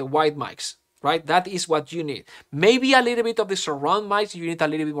mics and the white mics, right? That is what you need. Maybe a little bit of the surround mics, you need a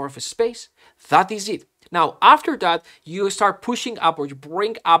little bit more of a space. That is it. Now, after that, you start pushing up or you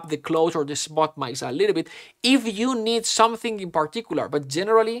bring up the close or the spot mics a little bit if you need something in particular. But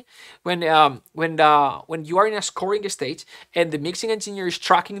generally, when you are in a scoring stage and the mixing engineer is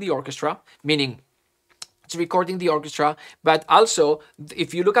tracking the orchestra, meaning recording the orchestra, but also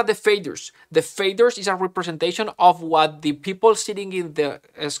if you look at the faders is a representation of what the people sitting in the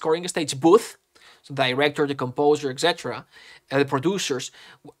scoring stage booth, so the director, the composer, etc., the producers,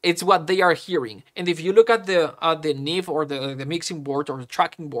 it's what they are hearing. And if you look at the NIF or the mixing board or the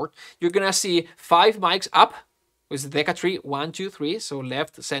tracking board, you're gonna see 5 mics up with the Deca tree, 1, 2, 3, so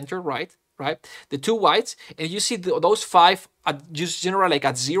left, center, right, the 2 whites, and you see those 5 at just generally like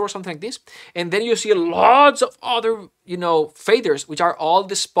at 0 or something like this, and then you see lots of other faders, which are all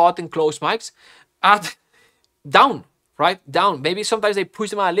the spot and close mics at down, right, down. Maybe sometimes they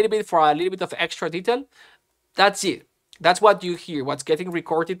push them a little bit for a little bit of extra detail. That's it. That's what you hear. What's getting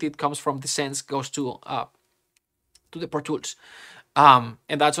recorded, it comes from the sense, goes to the Pro Tools. And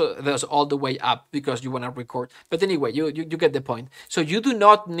that's all the way up because you want to record. But anyway, you get the point. So you do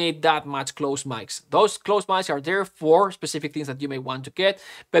not need that much closed mics. Those closed mics are there for specific things that you may want to get,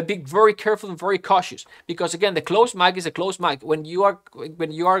 but be very careful and very cautious because again, the closed mic is a closed mic when you are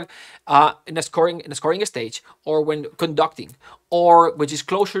in a scoring stage or when conducting, or which is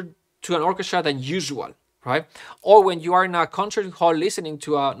closer to an orchestra than usual, right? Or when you are in a concert hall listening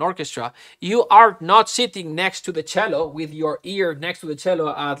to an orchestra, you are not sitting next to the cello with your ear next to the cello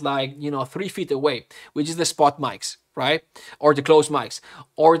at like, 3 feet away, which is the spot mics, right? Or the closed mics.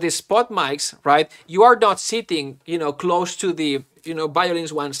 Or the spot mics, right? You are not sitting, close to the,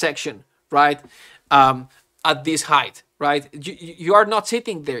 violins one section, right? At this height, right? You are not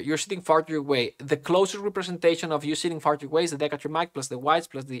sitting there. You're sitting farther away. The closest representation of you sitting farther away is the Decatur mic plus the whites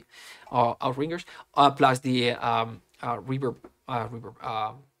plus the outringers plus the reverb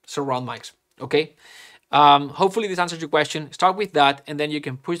surround mics. Okay. Hopefully this answers your question. Start with that, and then you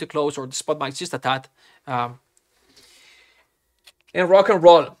can push the close or the spot mics just a tad. And rock and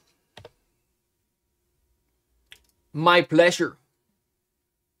roll. My pleasure.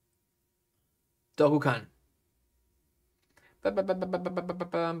 Tohukan.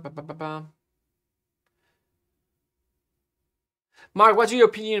 Mark, what's your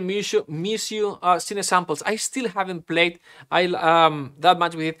opinion on Museo Cine Samples? I still haven't played that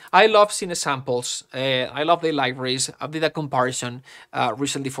much with it. I love Cine Samples. I love the libraries. I did a comparison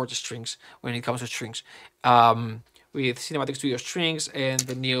recently for the strings when it comes to strings. With Cinematic Studio strings and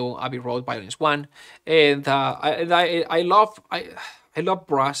the new Abbey Road Violins 1. And I love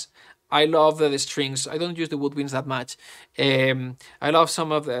brass. I love the strings. I don't use the woodwinds that much. I love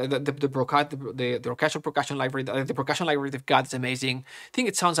some of the orchestral percussion library. The percussion library they've got is amazing. I think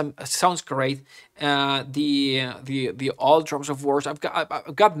it sounds great. The all drums of wars. I've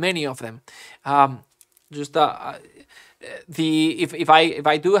got many of them. If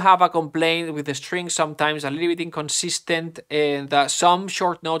I do have a complaint with the strings, sometimes a little bit inconsistent, and some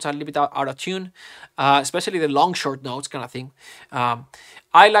short notes are a little bit out of tune, especially the long short notes kind of thing.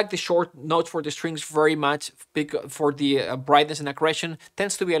 I like the short notes for the strings very much for the brightness and aggression.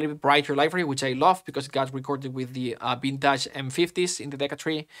 Tends to be a little bit brighter library, which I love because it got recorded with the vintage M50s in the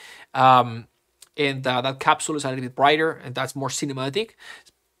Decatur. And that capsule is a little bit brighter, and that's more cinematic.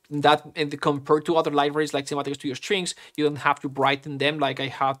 And compared to other libraries like Cinematic Studio strings, you don't have to brighten them like I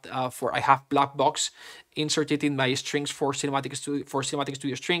have I have black box inserted in my strings for Cinematic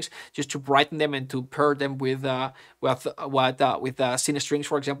Studio strings, just to brighten them and to pair them with Cine strings,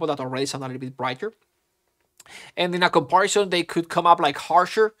 for example, that already sound a little bit brighter. And in a comparison, they could come up like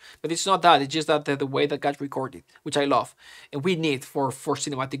harsher, but it's not that. It's just that the way that got recorded, which I love, and we need for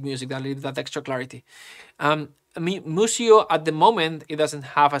cinematic music that extra clarity. Museo at the moment, it doesn't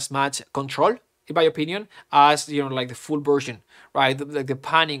have as much control, in my opinion, as like the full version, right? Like the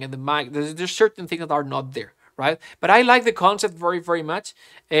panning and the mic. There's certain things that are not there, right? But I like the concept very, very much,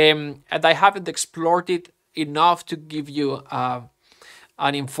 and I haven't explored it enough to give you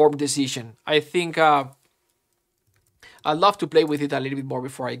an informed decision. I think I'd love to play with it a little bit more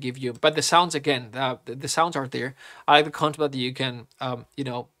before I give you. But the sounds, again, the sounds are there. I like the concept that you can,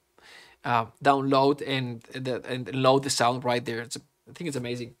 download and load the sound right there. I think it's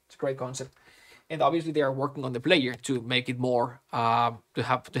amazing. It's a great concept. And obviously they are working on the player to make it more for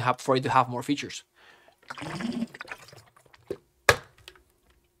it to have more features.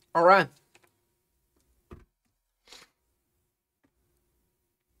 All right.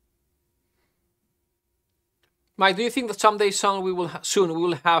 Mike, do you think that someday soon we will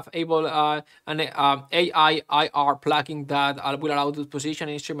have an AI IR plugin that will allow to position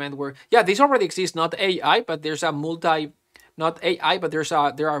an instrument where this already exists, not AI, but there's a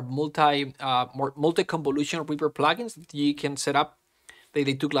there are multi convolution reverb plugins that you can set up. They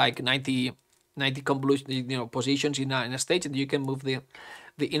took like 90 convolution positions in a stage, and you can move the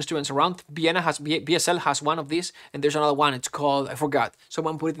instruments around. BSL has one of these, and there's another one. It's called, I forgot.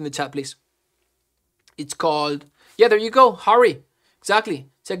 Someone put it in the chat, please. It's called, there you go, Harry. Exactly.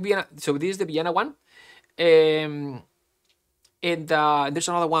 Check Vienna. So this is the Vienna one. And there's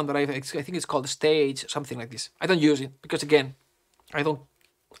another one that I think it's called Stage, something like this. I don't use it because, again, I don't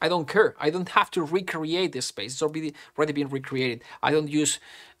care. I don't have to recreate this space. It's already been recreated. I don't use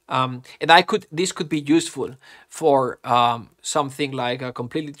and this could be useful for something like a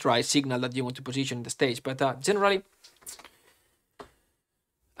completely dry signal that you want to position in the stage. But generally,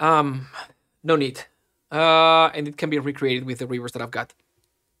 no need. And it can be recreated with the reverbs that I've got.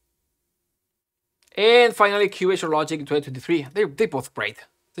 And finally, QH or Logic in 2023. They're both great.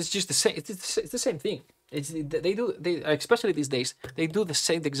 It's just the same. It's the same thing. They do, especially these days, they do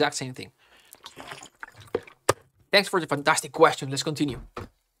the exact same thing. Thanks for the fantastic question. Let's continue.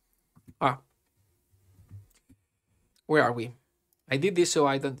 Where are we? I did this so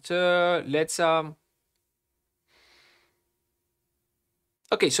I don't. Let's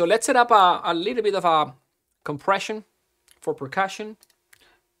Okay, so let's set up a little bit of a compression for percussion.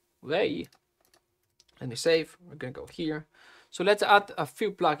 Let me save. We're gonna go here. So let's add a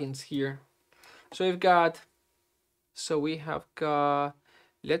few plugins here. So we have got.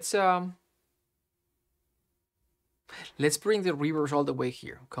 Let's bring the reverbs all the way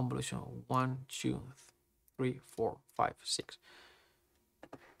here. Convolution 1, 2, 3, 4, 5, 6.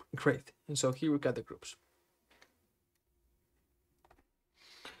 Great. And so here we got the groups.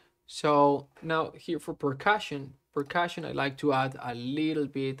 So now here for percussion, I like to add a little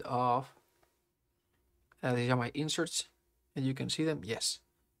bit of, these are my inserts, and you can see them. Yes.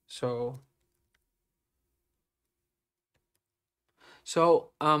 So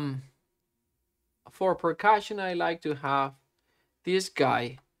for percussion, I like to have this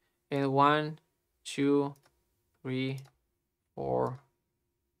guy, and 1, 2, 3, 4,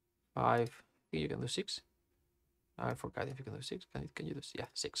 5. I think you can do 6. I forgot if you can do 6. Can you do? Yeah,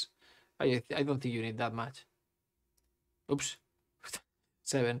 6. I don't think you need that much. Oops.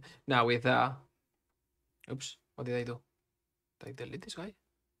 7. Now with oops, what did I do? Did I delete this guy?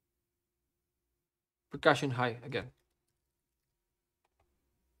 Percussion high again.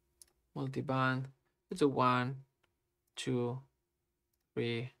 Multiband. It's a 1, 2,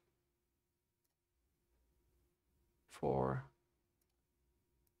 3, 4.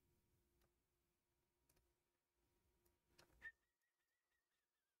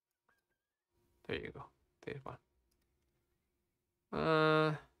 There you go. There's one.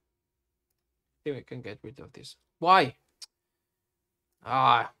 I think we can get rid of this. Why?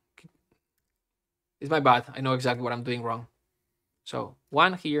 It's my bad. I know exactly what I'm doing wrong. So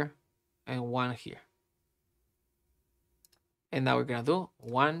 1 here and 1 here. And now we're gonna do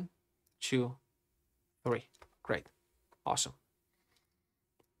 1, 2, 3. Great. Awesome.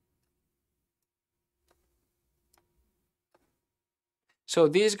 So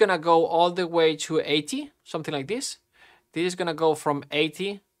this is gonna go all the way to 80, something like this. This is gonna go from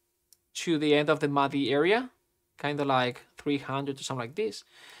 80 to the end of the MIDI area, kind of like 300 or something like this.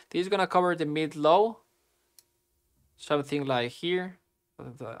 This is gonna cover the mid-low, something like here,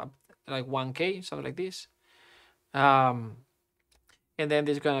 like 1K, something like this. And then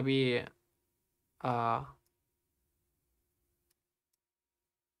there's gonna be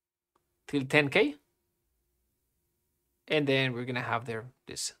till 10K. And then we're gonna have there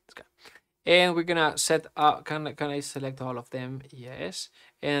this guy. And we're gonna set up, can I select all of them? Yes.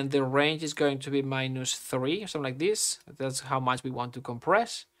 And the range is going to be -3 or something like this. That's how much we want to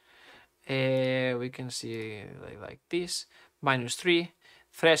compress. We can see like this, -3.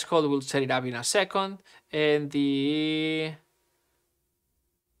 Threshold, we'll set it up in a second. And the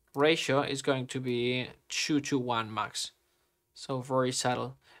ratio is going to be 2 to 1 max. So very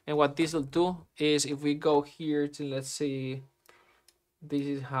subtle. And what this will do is if we go here to, let's see, this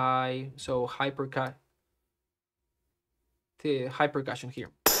is high, so high percussion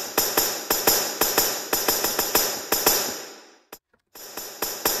here.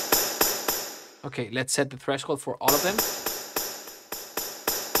 Okay, let's set the threshold for all of them.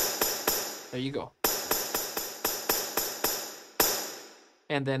 There you go.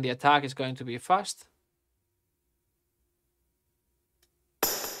 And then the attack is going to be fast.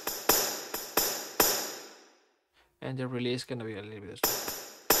 And the release is going to be a little bit slow.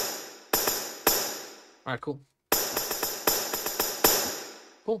 All right, cool.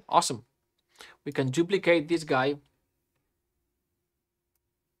 Cool, awesome. We can duplicate this guy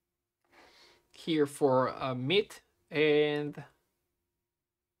here for mid and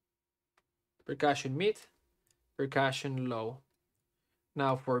percussion mid, percussion low.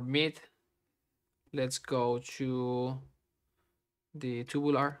 Now for mid, let's go to the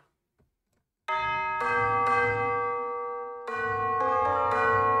tubular.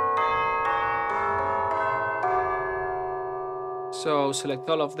 So select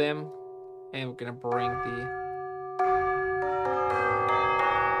all of them, and we're gonna bring the,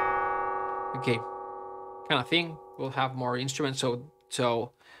 okay, kind of thing. We'll have more instruments,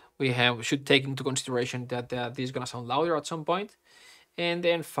 so we should take into consideration that this is gonna sound louder at some point. And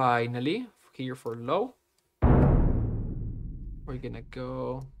then finally, here for low, we're gonna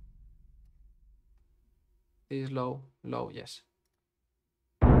go, this is low, low, yes.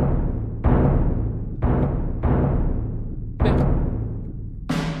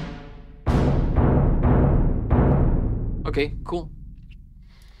 Okay, cool.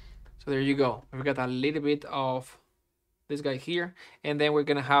 So there you go. We got a little bit of this guy here, and then we're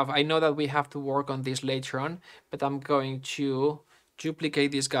gonna have, I know that we have to work on this later on, but I'm going to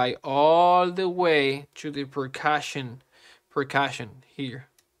duplicate this guy all the way to the percussion here,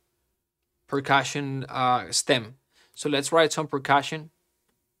 percussion stem. So let's write some percussion.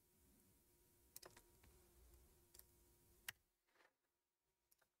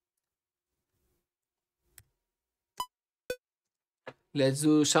 Let's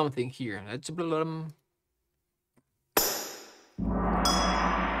do something here. Let's yeah,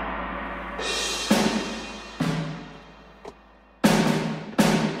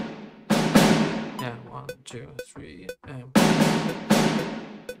 1, 2, 3.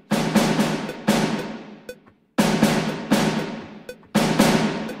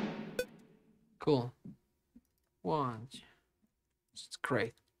 Cool. 1. It's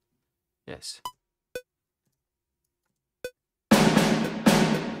great. Yes.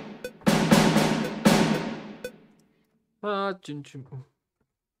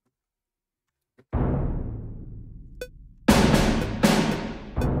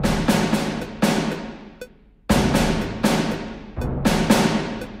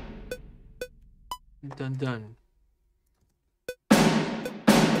 Done.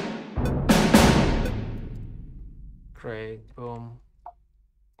 Great. Boom.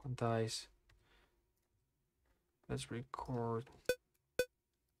 Quantize. Let's record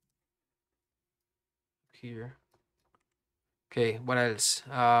here. Okay, what else?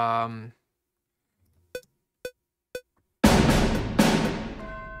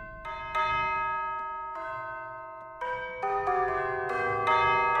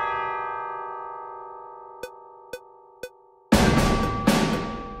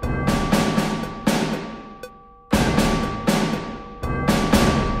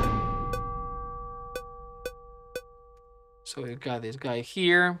 So we got this guy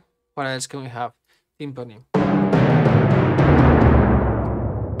here. What else can we have? Timpani.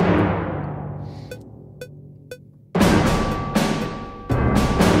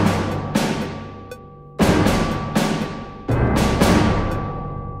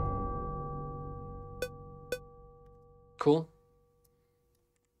 Cool.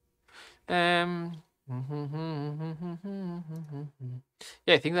 Yeah,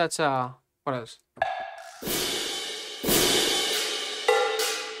 I think that's what else?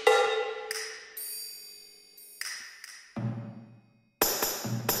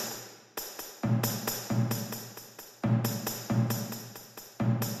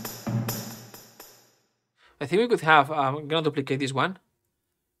 I think we could have, I'm gonna duplicate this one,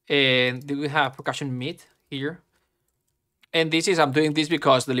 and we have percussion mid here. And this is, I'm doing this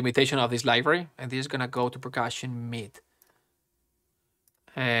because the limitation of this library, and this is gonna go to percussion mid.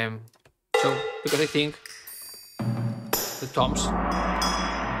 So because I think the toms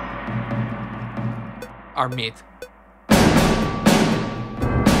are mid.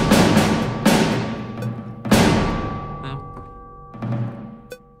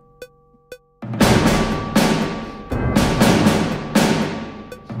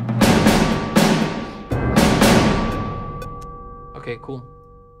 Okay, cool.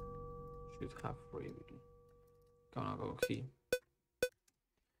 Should have really gonna go key.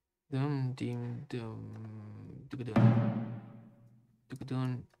 Dum dim dum dum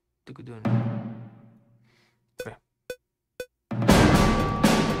dum dum. Okay.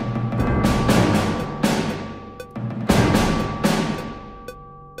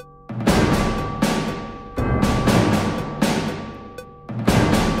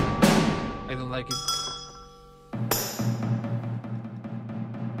 I don't like it.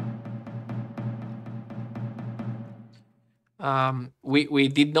 We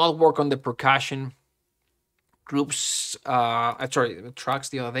did not work on the percussion groups, sorry, tracks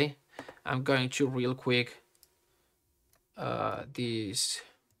the other day. I'm going to real quick, these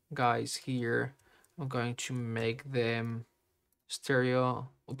guys here, I'm going to make them stereo.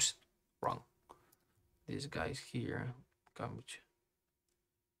 Oops, wrong. These guys here,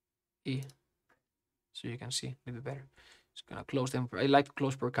 E, so you can see a little bit better. Just gonna close them. I like to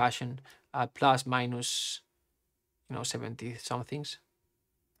close percussion, plus minus, 70 somethings,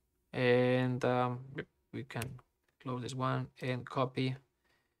 and we can close this one and copy,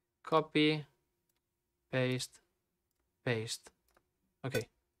 paste. Okay.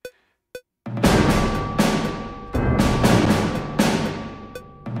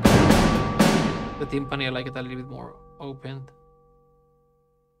 The timpani, I like it a little bit more open.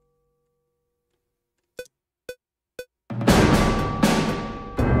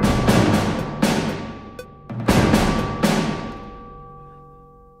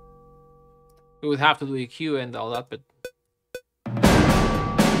 We would have to do EQ and all that, but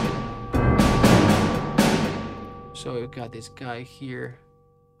So we've got this guy here.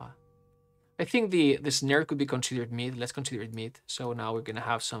 I think the snare could be considered mid. Let's consider it mid. So now we're gonna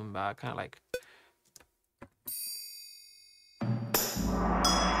have some kind of like.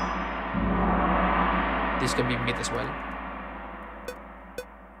 This can be mid as well.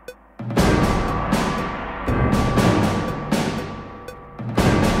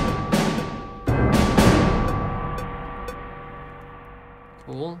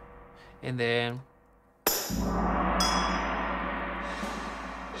 Cool. And then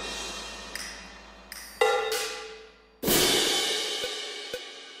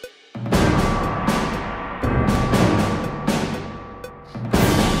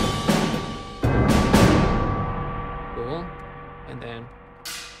cool. And then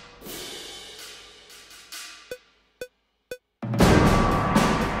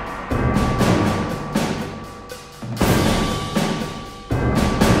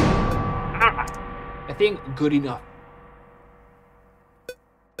I think good enough.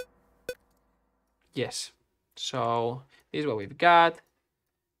 Yes. So this is what we've got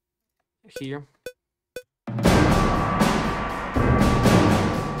here.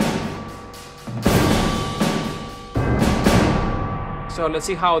 So let's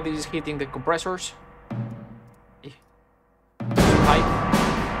see how this is hitting the compressors. High.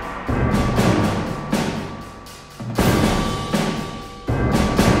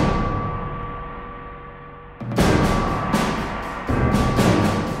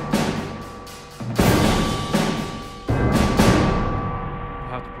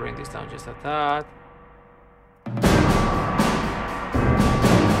 This down just at that.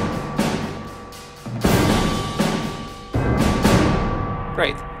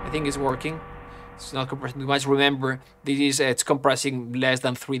 Great, I think it's working. It's not compressing too much. Remember, this is it's compressing less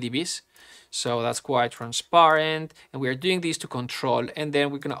than 3 dBs, so that's quite transparent. And we are doing this to control. And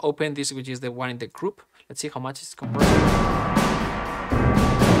then we're gonna open this, which is the one in the group. Let's see how much it's compressing.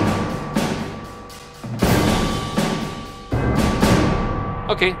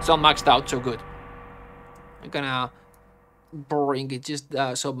 Okay, it's all maxed out, so good. I'm gonna bring it just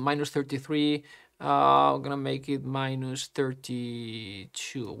so minus 33. I'm gonna make it minus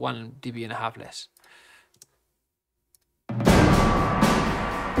 32, 1 dB and a half less.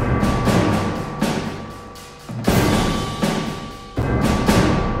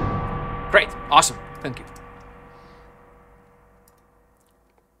 Great, awesome, thank you.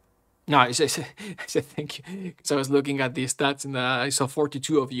 No, I said thank you because I was looking at the stats and I saw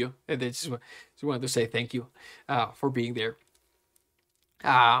 42 of you, and I just wanted to say thank you for being there.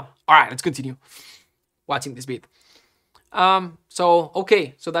 All right, let's continue watching this beat.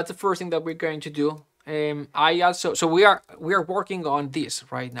 Okay, so that's the first thing that we're going to do. I also we are working on this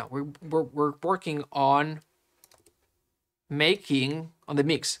right now. We're working on making on the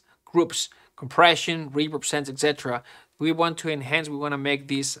mix groups, compression, reverb, sense, etc. We want to enhance, we want to make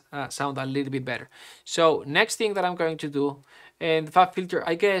this sound a little bit better. So next thing that I'm going to do, and the fab filter,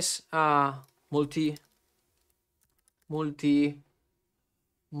 I guess,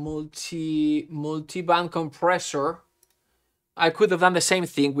 multi-band compressor. I could have done the same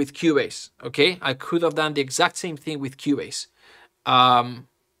thing with Cubase, okay? I could have done the exact same thing with Cubase.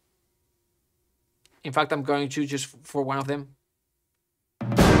 In fact, I'm going to just for one of them.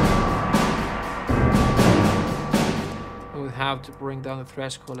 We have to bring down the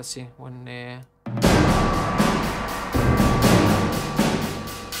threshold. Let's see when.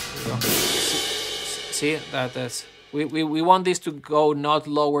 See that's we want this to go not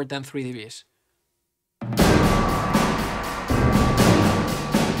lower than 3 dBs.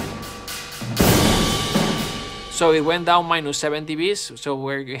 So it went down minus 7 dBs. So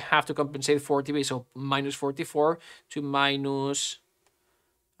we have to compensate 4 dBs. So minus 44 to minus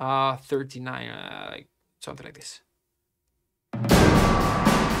 39, like something like this.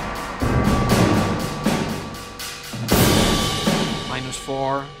 Minus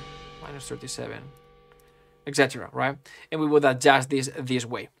 4, minus 37, etc. Right? And we would adjust this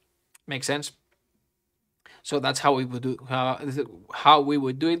way. Make sense? So that's how we would do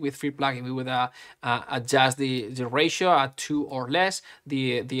it with free plugin. We would adjust the ratio at 2 or less,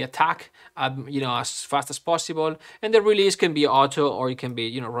 the attack as fast as possible, and the release can be auto or it can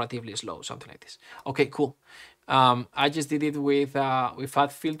be relatively slow, something like this. Okay, cool. I just did it with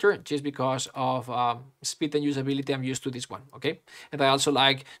fab filter just because of speed and usability. I'm used to this one, okay? And I also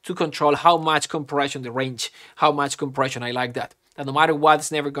like to control how much compression, the range, how much compression. I like that. And no matter what,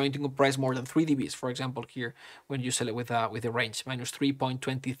 it's never going to compress more than 3 dBs. For example, here when you select with the range, minus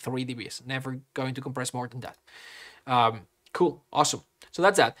 3.23 dBs, never going to compress more than that. Cool, awesome. So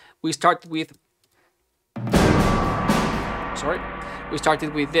that's that. We start with. We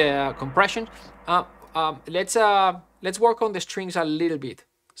started with the compression. let's work on the strings a little bit.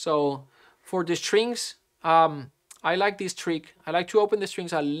 So for the strings, I like this trick. I like to open the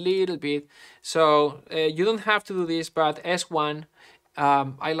strings a little bit. So you don't have to do this, but S1,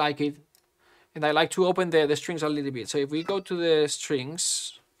 I like it. And I like to open the strings a little bit. So if we go to the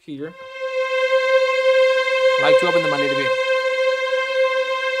strings here, I like to open them a little bit.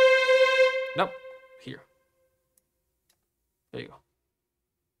 No, here. There you go.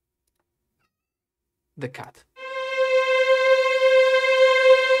 The cat.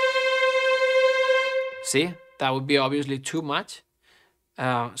 See, that would be obviously too much.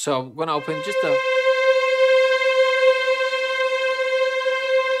 So I'm gonna open just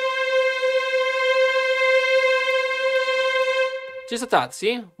a tad.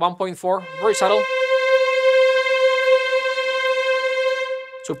 See, 1.4, very subtle.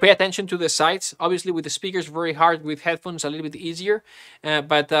 So pay attention to the sides. Obviously, with the speakers, very hard. With headphones, a little bit easier.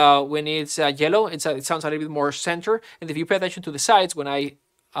 But when it's yellow, it sounds a little bit more center. And if you pay attention to the sides, when I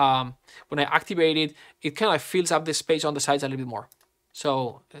activate it, it kind of fills up the space on the sides a little bit more.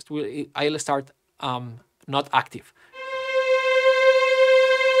 So I'll start not active.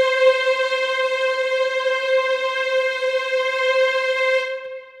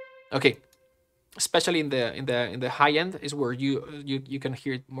 Okay. Especially in the high end is where you can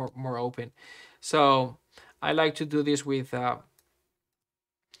hear it more open. So I like to do this with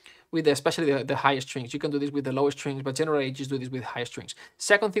especially the highest strings. You can do this with the lowest strings, but generally I just do this with high strings.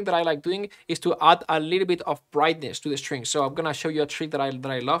 Second thing that I like doing is to add a little bit of brightness to the strings. So I'm gonna show you a trick that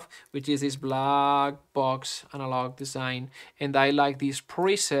I love, which is this black box analog design, and I like this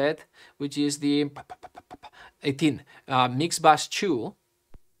preset, which is the 18 mix bass 2.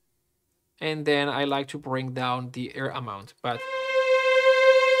 And then I like to bring down the air amount, but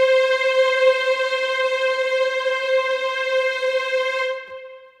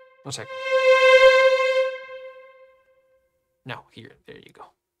one sec. Now here, there you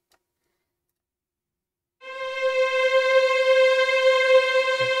go.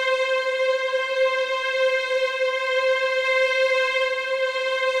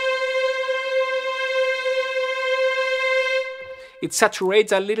 It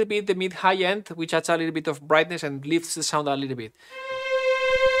saturates a little bit the mid-high end, which adds a little bit of brightness and lifts the sound a little bit.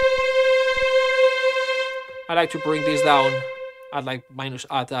 I like to bring this down at like minus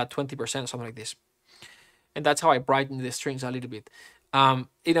at 20%, something like this. And that's how I brighten the strings a little bit,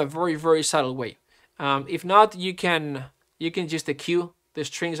 in a very, very subtle way. If not, you can just EQ the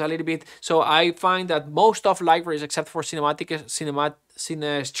strings a little bit. So I find that most of libraries, except for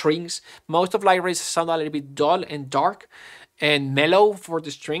cine strings, most of libraries sound a little bit dull and dark and mellow for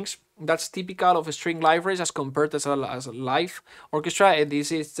the strings. That's typical of string libraries as compared as a live orchestra. And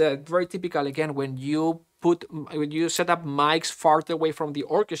this is very typical, again, when you set up mics farther away from the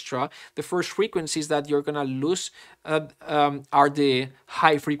orchestra, the first frequencies that you're gonna lose are the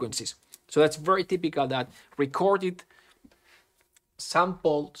high frequencies. So that's very typical that recorded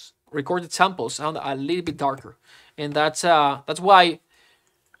samples sound a little bit darker, and that's why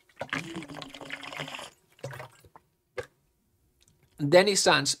Dennis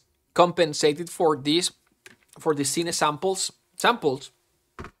Sands compensated for the cine samples,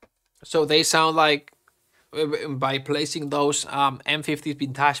 so they sound like, by placing those M50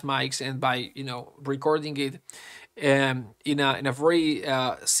 vintage mics and by recording it in a very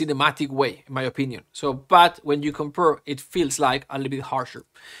cinematic way, in my opinion. So, but when you compare, it feels like a little bit harsher.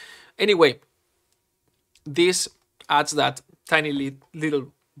 Anyway, this adds that tiny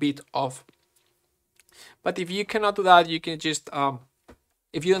little bit of. But if you cannot do that, you can just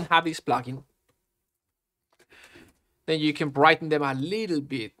if you don't have this plugin, then you can brighten them a little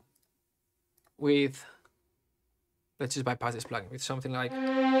bit with, let's just bypass this plugin, with something like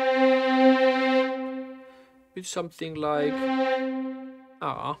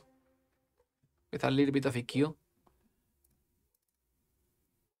with a little bit of EQ.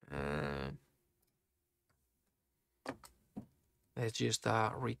 Let's just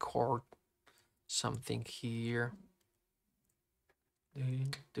record something here.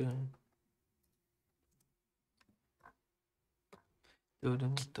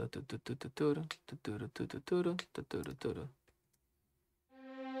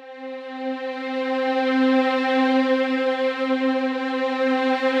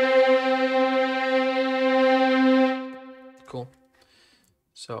 Cool.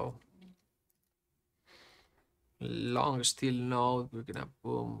 So long still note, we're gonna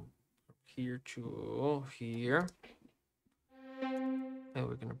boom here to here, and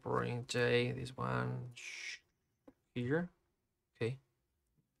we're gonna bring J, this one here. Okay,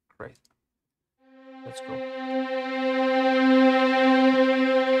 great. Let's go.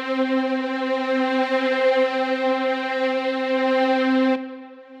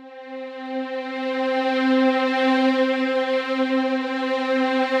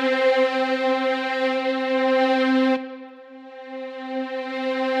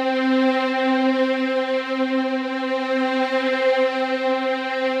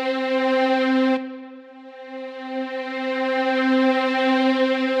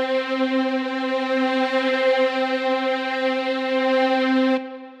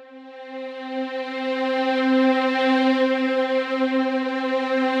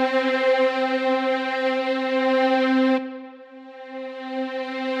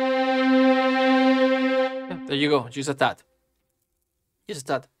 you go, just a tad. Just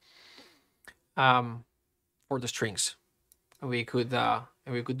a tad. For the strings. We could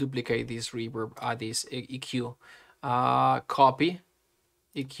duplicate this reverb, this EQ. Copy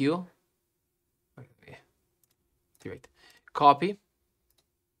EQ. Right. Copy,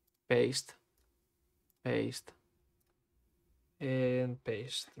 paste, paste, and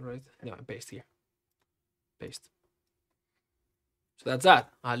paste. Right? No, paste here. Paste. So that's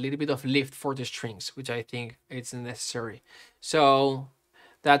that. A little bit of lift for the strings, which I think it's necessary. So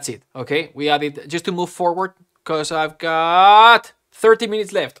that's it. Okay, we added just to move forward because I've got 30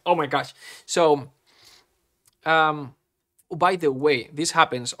 minutes left. Oh my gosh. So, by the way, this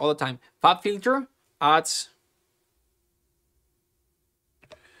happens all the time. FabFilter adds,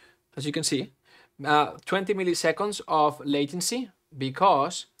 as you can see, 20 milliseconds of latency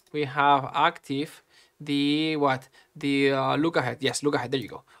because we have active the look ahead. Yes, look ahead. There you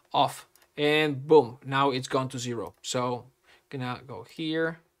go. Off, and boom, now it's gone to 0. So gonna go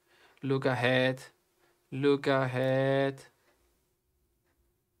here, look ahead, look ahead,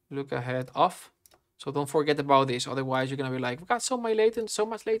 look ahead, off. So don't forget about this. Otherwise, you're gonna be like, I've got so much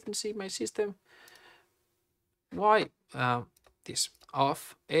latency in my system. Why? This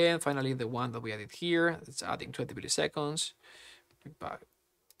off, and finally the one that we added here. It's adding 20 milliseconds. Back.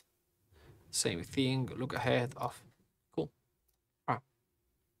 Same thing. Look ahead, off. Cool. All right.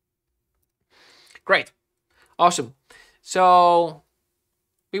 Great. Awesome. So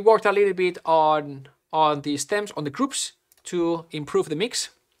we worked a little bit on the stems, on the groups to improve the mix.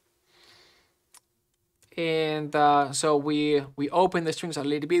 And so we open the strings a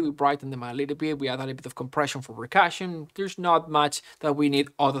little bit, we brighten them a little bit, we add a little bit of compression for percussion. There's not much that we need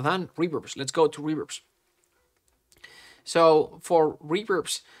other than reverbs. Let's go to reverbs. So for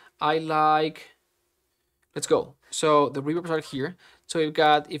reverbs, I like, let's go. So the reverbs are here. So you've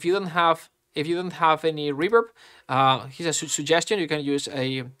got, if you don't have any reverb, here's a suggestion. You can use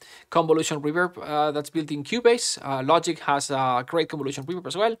a convolution reverb that's built in Cubase. Logic has a great convolution reverb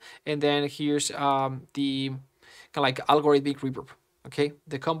as well. And then here's the kind of like algorithmic reverb. Okay,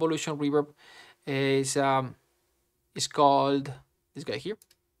 the convolution reverb is called this guy here.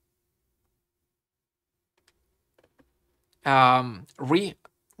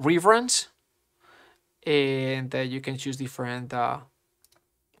 Reverence, and you can choose different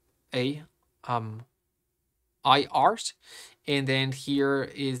IRs, and then here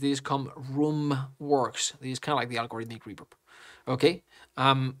is this room works. This is kind of like the algorithmic reverb. Okay,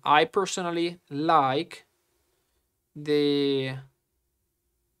 I personally like the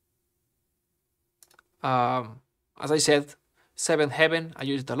as I said, Seventh Heaven. I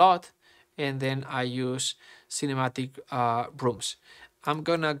use it a lot, and then I use cinematic rooms. I'm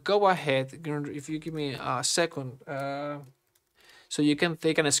gonna go ahead, if you give me a second, so you can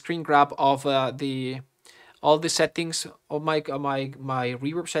take a screen grab of all the settings of my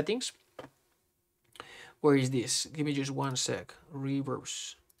reverb settings. Where is this? Give me just one sec.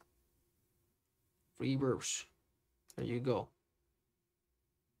 Reverbs. There you go.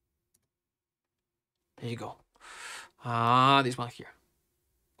 There you go. This one here.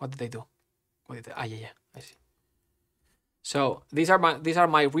 What did they do? Yeah, I see. So these are my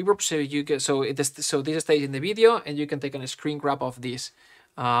reverbs. So you get this stays in the video, and you can take a screen grab of this.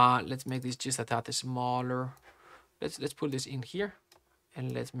 Let's make this just a tad smaller. Let's put this in here,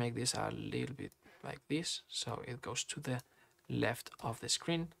 and let's make this a little bit like this, so it goes to the left of the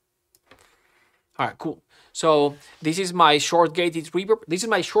screen. All right, cool. So this is my short gated reverb. This is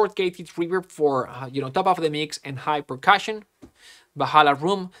my short gated reverb for top of the mix and high percussion. Valhalla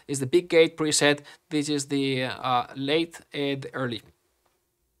Room is the big gate preset. This is the late and early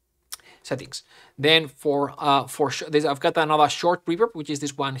settings. Then for this, I've got another short reverb, which is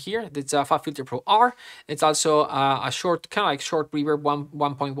this one here. It's a FabFilter Pro R. It's also a short, kind of like short reverb,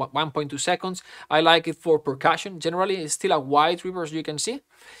 1.2 seconds. I like it for percussion. Generally, it's still a wide reverb, as you can see.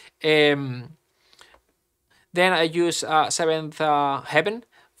 Then I use Seventh Heaven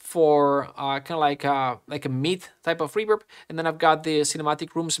for kind of like a mid type of reverb, and then I've got the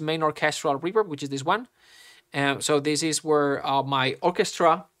Cinematic Room's main orchestral reverb, which is this one. So this is where my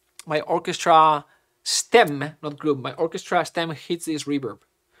orchestra stem, not group, my orchestra stem hits this reverb,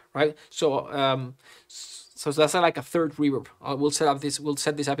 right? So so that's like a third reverb. We'll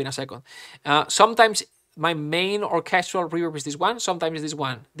set this up in a second. Sometimes my main orchestral reverb is this one. Sometimes it's this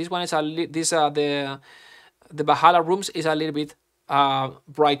one. This one is the Valhalla Rooms is a little bit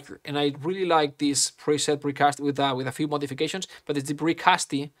brighter, and I really like this preset precast with a few modifications, but it's the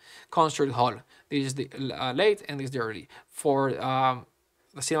Precasty concert hall. This is the late, and this is the early. For the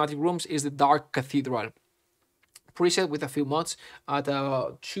Cinematic Rooms is the Dark Cathedral preset with a few mods at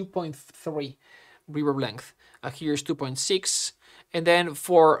 2.3 reverb length. Here's 2.6. And then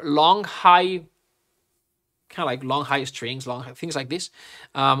for long high, kind of like long high strings, long things like this,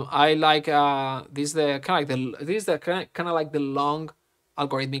 I like this the kind of like the this is the kind of like the long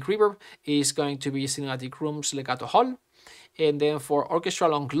algorithmic reverb is going to be cinematic rooms legato hall. And then for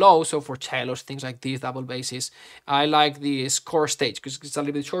orchestral long low, so for cellos, things like these, double basses, I like the score stage because it's a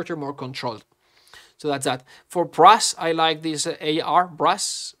little bit shorter, more controlled. So that's that. For brass, I like this AR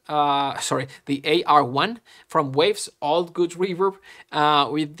brass, the AR1 from Waves, all good reverb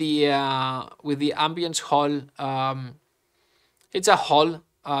with the ambience hall. It's a hall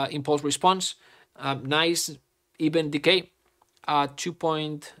impulse response, nice even decay,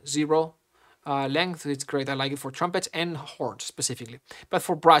 2.0 length. It's great. I like it for trumpets and horns specifically, but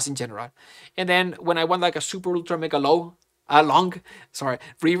for brass in general. And then when I want like a super ultra mega low, long,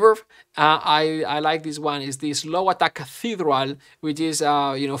 reverb, I like this one. Is this low attack cathedral, which is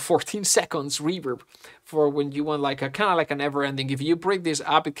 14 seconds reverb for when you want like a kind of like a never ending. If you break this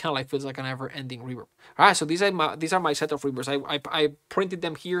up, it kind of like feels like a never ending reverb. All right, so these are my set of reverbs. I printed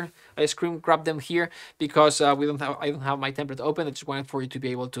them here. I screen grabbed them here because I don't have my template open. I just wanted for you to be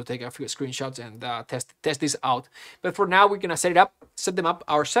able to take a few screenshots and test this out. But for now, we're gonna set them up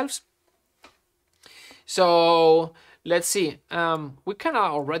ourselves. So let's see. We kind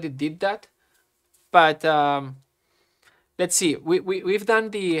of already did that, but let's see. We've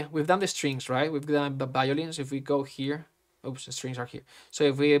done the strings, right? We've done the violins. If we go here, oops, the strings are here. So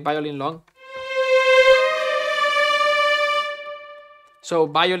if we violin long, so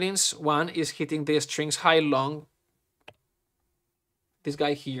violins one is hitting the strings high long. This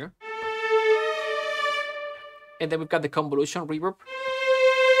guy here, and then we've got the convolution reverb,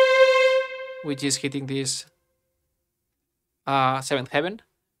 which is hitting this seventh heaven,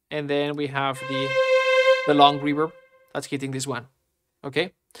 and then we have the long reverb that's hitting this one.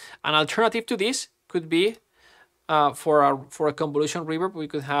 Okay, an alternative to this could be for a convolution reverb, we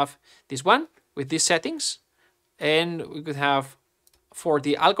could have this one with these settings, and we could have for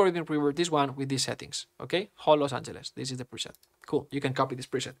the algorithm reverb this one with these settings. Okay, Hall Los Angeles. This is the preset. Cool. You can copy this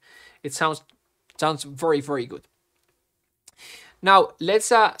preset. It sounds very, very good. Now let's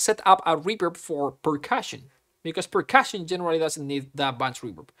set up a reverb for percussion, because percussion generally doesn't need the advanced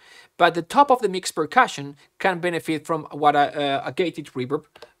reverb, but the top of the mix percussion can benefit from what a gated reverb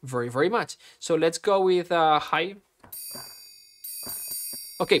very, very much. So let's go with high.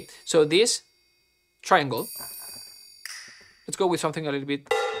 Okay, so this triangle, let's go with something a little bit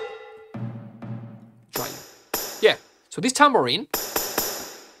dry. Yeah, so this tambourine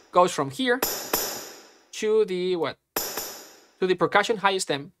goes from here to the what? To the percussion high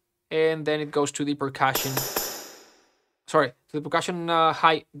stem, and then it goes to the percussion, to the percussion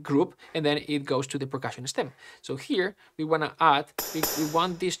high group, and then it goes to the percussion stem. So here we want to add, we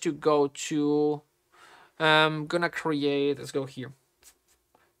want this to go to, gonna create, let's go here,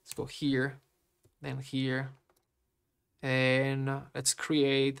 then here, and let's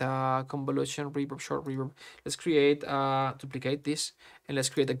create a convolution reverb, short reverb. Let's create, duplicate this, and let's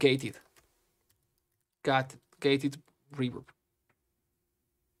create a gated reverb.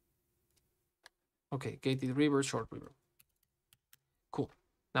 Okay, gated reverb, short reverb. Cool.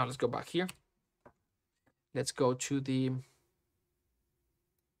 Now let's go back here. Let's go to the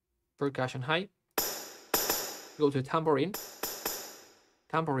percussion high. Go to tambourine,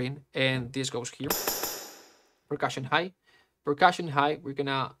 and this goes here. Percussion high. We're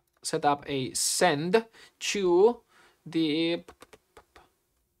gonna set up a send to the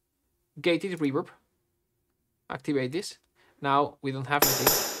gated reverb. Activate this. Now we don't have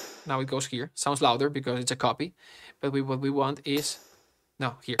anything. Now it goes here. Sounds louder because it's a copy. But what we want is,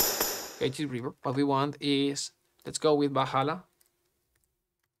 no, here. Gated reverb. What we want is, let's go with Valhalla.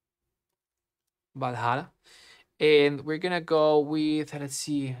 And we're gonna go with, let's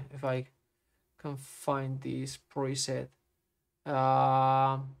see if I can find this preset.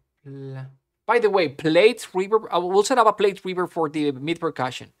 By the way, plate reverb. We'll set up a plate reverb for the mid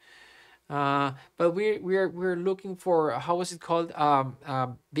percussion. But we're looking for, how was it called?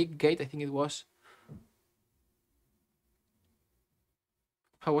 Big gate, I think it was.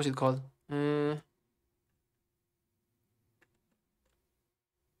 How was it called?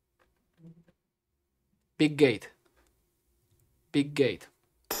 Big gate.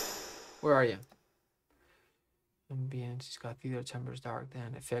 Where are you? Ambience is cathedral, chambers dark,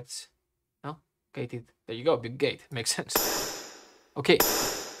 then effects. No, gated. There you go. Big gate. Makes sense. Okay.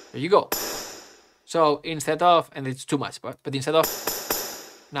 There you go. So instead of, and it's too much, but instead of,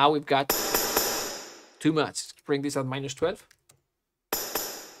 now we've got too much. Let's bring this at -12.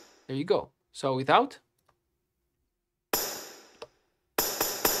 There you go. So without,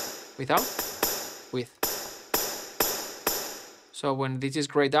 with. So when this is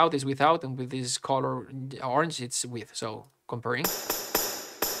grayed out, it's without, and with this color orange, it's with. So comparing.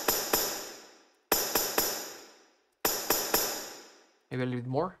 Maybe a little bit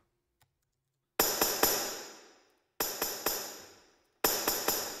more.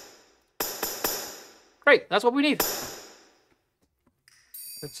 Great, that's what we need.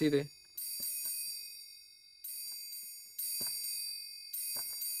 Let's see the...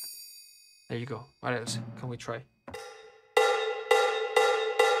 There you go. What else can we try?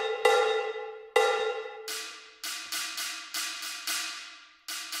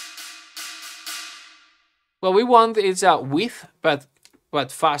 Well, we want is a width, but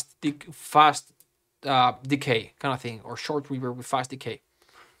fast decay kind of thing, or short reverb with fast decay.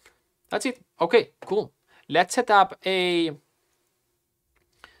 That's it. Okay, cool. Let's set up a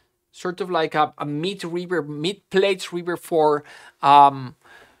sort of like a mid reverb, mid plates reverb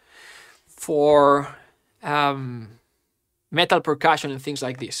for metal percussion and things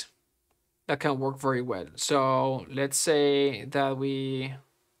like this. That can work very well. So let's say that we...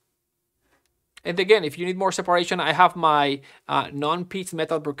 And again, if you need more separation, I have my non-pitched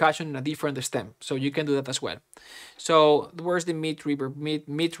metal percussion in a different stem, so you can do that as well. So where's the mid reverb? Mid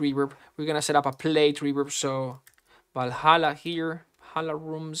reverb. We're gonna set up a plate reverb. So Valhalla here, Valhalla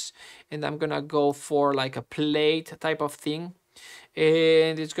rooms, and I'm gonna go for like a plate type of thing,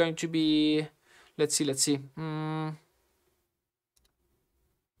 and it's going to be, let's see. 2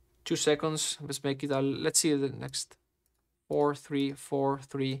 seconds. Let's make it. Let's see the next 4 3 4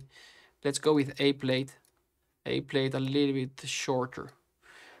 3. Let's go with A plate a little bit shorter.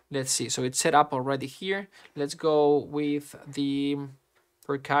 Let's see. So it's set up already here. Let's go with the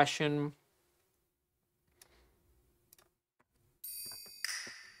percussion.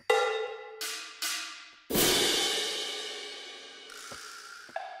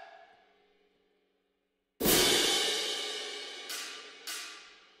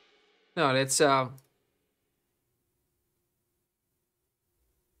 No, let's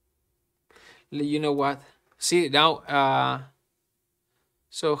you know what? See now,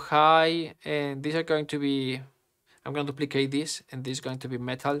 so high, and these are going to be, I'm going to duplicate this, and this is going to be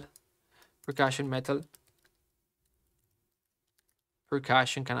metal, percussion, metal,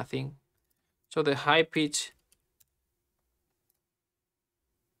 percussion kind of thing. So the high pitch,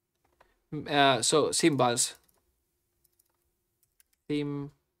 so cymbals,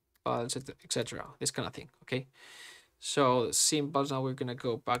 etc. This kind of thing. Okay. So cymbals. Now we're gonna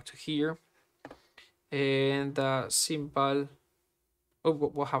go back to here, and cymbal. Oh,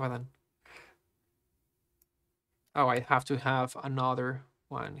 what have I done? Oh, I have to have another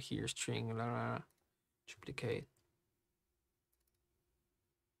one here. String. Duplicate.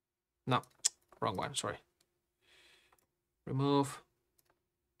 No, wrong one. Sorry. Remove.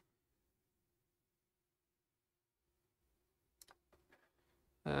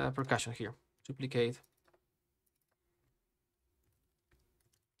 Percussion here. Duplicate.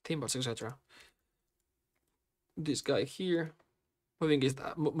 Timbals, etc. This guy here. Moving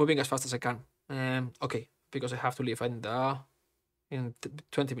as fast as I can. Okay, because I have to leave in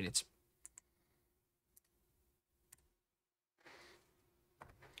 20 minutes.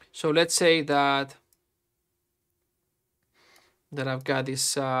 So let's say that I've got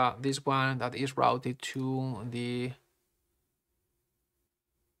this this one that is routed to the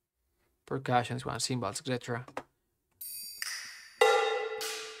percussion, this one, cymbals, etc.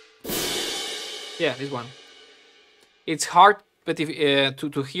 Yeah, this one. It's hard, but if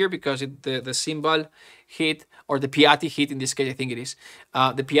to hear, because the cymbal hit, or the piatti hit in this case, I think it is.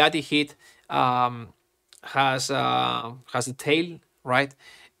 The piatti hit has the tail, right?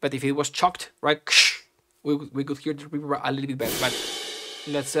 But if it was chopped, right, we could hear the reverb a little bit better. But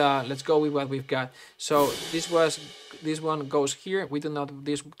let's go with what we've got. So this one goes here. We do not want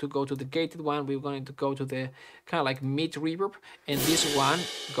this to go to the gated one. We're going to go to the kind of like mid reverb, and this one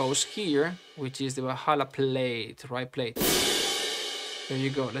goes here, which is the Valhalla plate, right plate. There you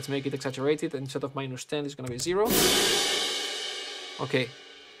go. Let's make it exaggerated. Instead of -10, it's gonna be 0. Okay.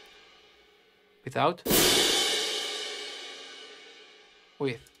 Without.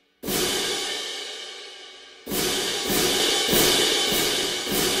 With.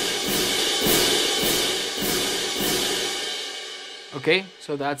 Okay,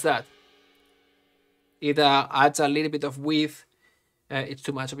 so that's that. It adds a little bit of width. It's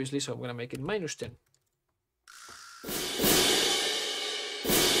too much, obviously, so I'm gonna make it -10.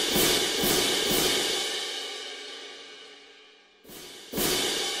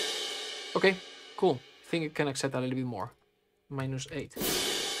 Okay, cool. I think it can accept a little bit more. -8.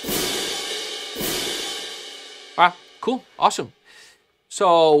 Ah, cool, awesome.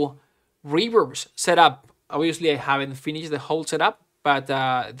 So reverbs set up Obviously, I haven't finished the whole setup, but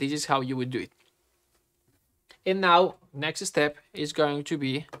this is how you would do it. And now, next step is going to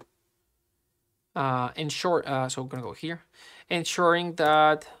be ensure. So I'm gonna go here, ensuring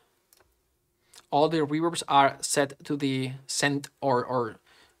that all the reverbs are set to the send or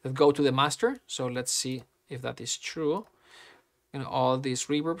that go to the master. So let's see if that is true. And all these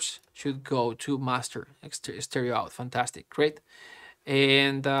reverbs should go to master stereo out. Fantastic, great.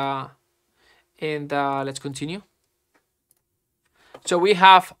 And let's continue. So we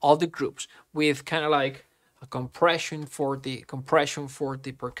have all the groups with kind of like a compression for the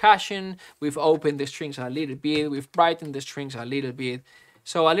percussion. We've opened the strings a little bit. We've brightened the strings a little bit.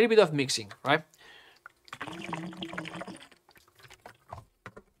 So a little bit of mixing, right?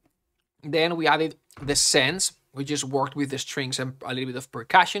 Then we added the sends. We just worked with the strings and a little bit of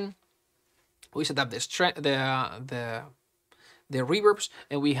percussion. We set up the reverbs,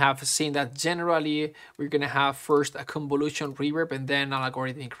 and we have seen that generally we're gonna have first a convolution reverb and then an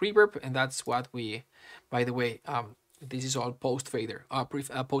algorithmic reverb, and that's what we, by the way, this is all post fader,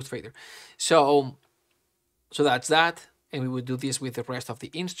 post fader. So that's that. And we would do this with the rest of the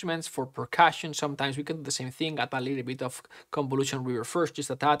instruments. For percussion, sometimes we can do the same thing, add a little bit of convolution reverb first, just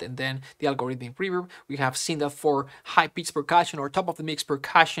a tad, and then the algorithmic reverb. We have seen that for high-pitched percussion or top of the mix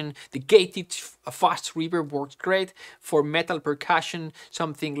percussion, the gated fast reverb works great. For metal percussion,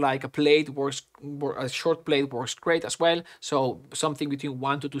 something like a plate works, a short plate works great as well. So something between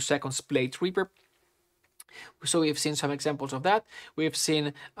 1 to 2 seconds plate reverb. So we've seen some examples of that. We've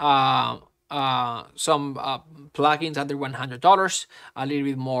seen some plugins under $100, a little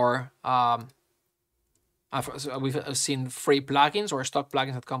bit more. We've seen free plugins or stock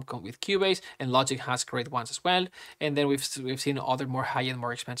plugins that come with Cubase, and Logic has great ones as well. And then we've seen other more high-end,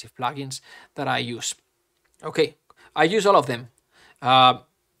 more expensive plugins that I use. Okay, I use all of them.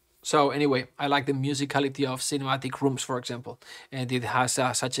 So anyway, I like the musicality of Cinematic Rooms, for example, and it has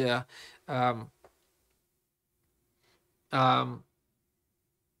such a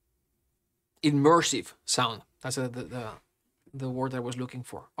immersive sound. That's the word I was looking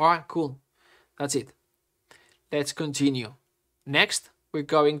for. All right, cool. That's it. Let's continue. Next, we're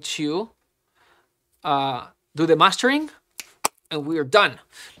going to do the mastering, and we are done.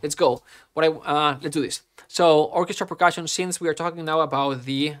 Let's go. Let's do this. So orchestra percussion, since we are talking now about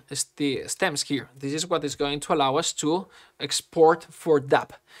the stems here, this is what is going to allow us to export for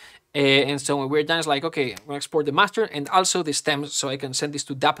DAP. And so when we're done, it's like, okay, I'm gonna export the master and also the stems, so I can send this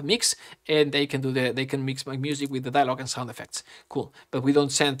to DAP Mix, and they can mix my music with the dialogue and sound effects. Cool. But we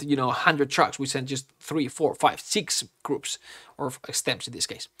don't send 100 tracks. We send just 3, 4, 5, 6 groups or stems in this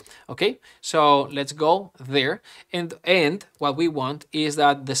case. Okay. So let's go there. And what we want is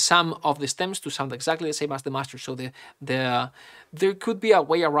that the sum of the stems to sound exactly the same as the master. So there could be a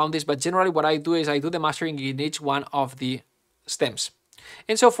way around this, but generally what I do is I do the mastering in each one of the stems.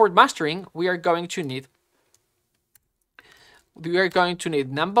 And so for mastering, we are going to need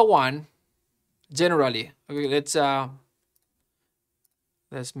number one, generally. Okay,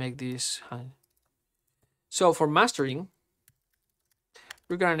 let's make this. So for mastering,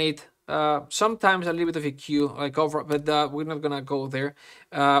 we're gonna need sometimes a little bit of EQ, like over, but we're not gonna go there.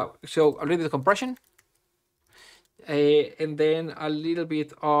 So a little bit of compression, and then a little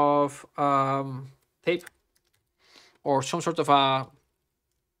bit of tape or some sort of a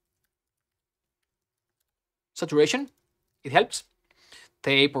saturation. It helps.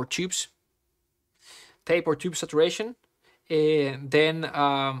 Tape or tube saturation, and then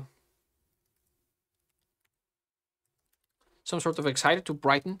some sort of exciter to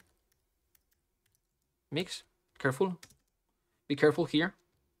brighten mix. Careful, be careful here.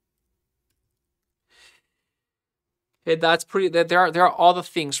 And that's pretty. There are other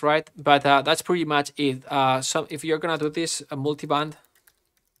things, right? But that's pretty much it. So if you're gonna do this, a multiband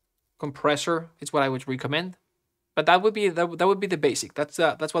compressor is what I would recommend. But that would be the basic.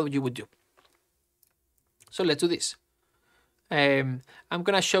 That's what you would do. So let's do this. I'm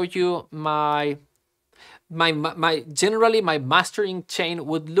gonna show you my generally my mastering chain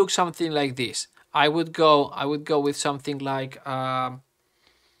would look something like this. I would go with something like the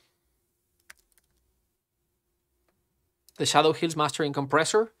Shadow Hills mastering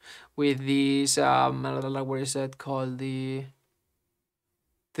compressor with these what is that called, the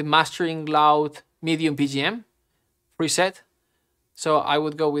mastering loud medium PGM preset. So I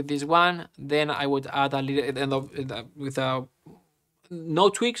would go with this one. Then I would add a little with no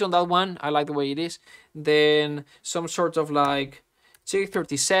tweaks on that one. I like the way it is. Then some sort of like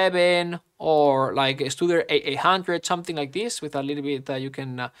 637 or like a Studer 800, something like this, with a little bit you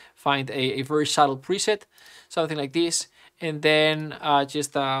can find a very subtle preset, something like this. And then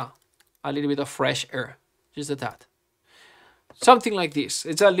just a little bit of fresh air. just a tad. Something like this.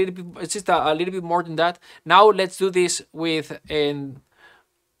 It's a little bit. It's just a little bit more than that. Now let's do this with and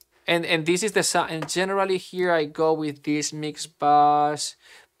this is the sound. And generally here I go with this mix bass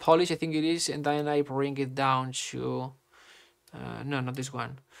polish, I think it is, and then I bring it down to no, not this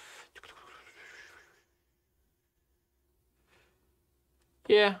one.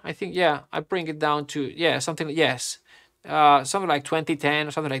 Yeah, I think, yeah, I bring it down to, yeah, something, yes, something like 2010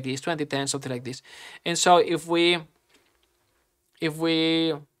 or something like this, 2010, something like this. And so if we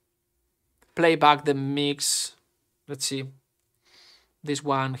play back the mix, let's see, this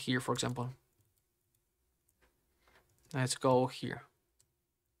one here, for example. Let's go here.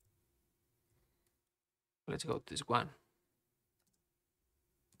 Let's go to this one.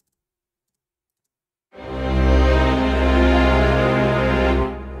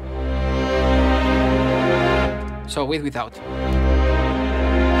 So with, without.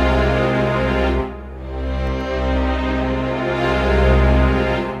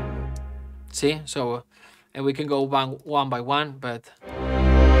 See, so, and we can go one by one, but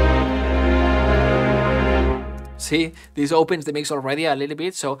see, this opens the mix already a little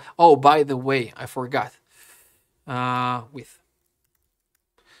bit. So, oh, by the way, I forgot. With.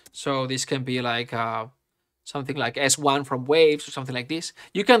 So this can be like something like S1 from Waves or something like this.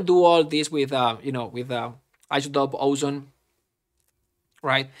 You can do all this with you know, with isotope ozone,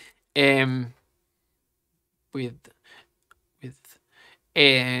 right? With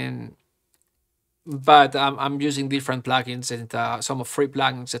and but I'm using different plugins and some free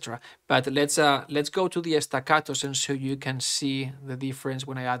plugins, etc. But let's go to the staccatos and so you can see the difference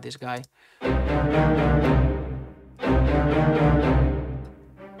when I add this guy.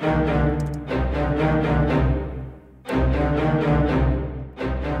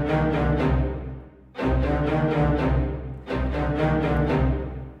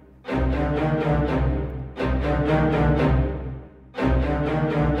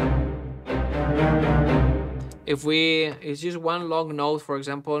 If it's just one long note, for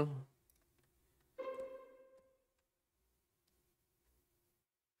example.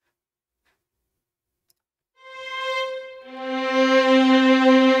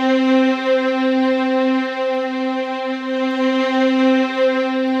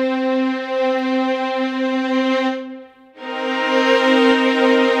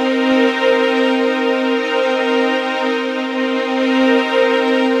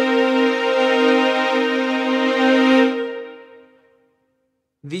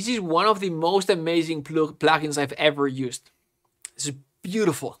 This is one of the most amazing plugins I've ever used. It's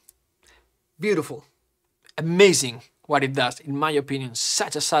beautiful, beautiful, amazing what it does, in my opinion.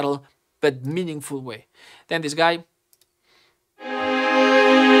 Such a subtle but meaningful way. Then this guy.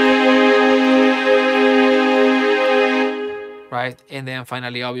 Right, and then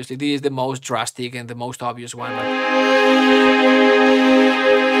finally, obviously, this is the most drastic and the most obvious one.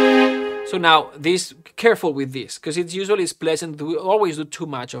 So now, careful with this, because it usually is pleasant. We always do too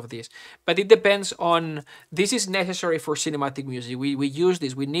much of this, but it depends on. This is necessary for cinematic music. We use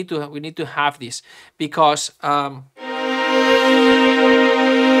this. We need to have this because.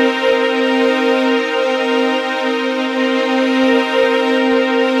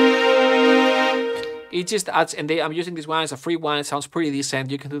 It just adds, and I'm using this one as a free one. It sounds pretty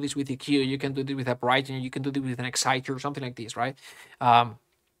decent. You can do this with EQ. You can do this with a brightener. You can do this with an exciter or something like this, right?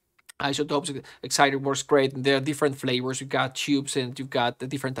 Isotopes exciter works great. And there are different flavors. You've got tubes and you've got the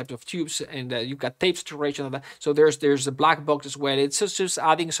different types of tubes, and you've got tape saturation of that. So there's a black box as well. It's just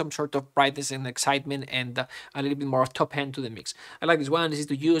adding some sort of brightness and excitement and a little bit more of top end to the mix. I like this one. This is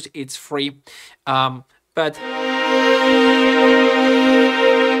to use. It's free, but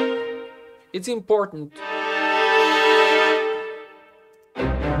it's important.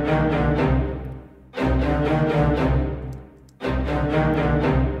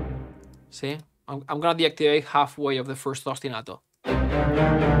 See, I'm gonna deactivate halfway of the first ostinato.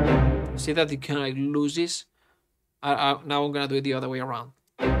 See that you can like lose this? Now I'm gonna do it the other way around.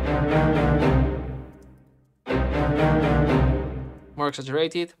 More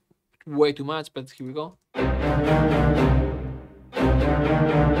exaggerated, way too much, but here we go.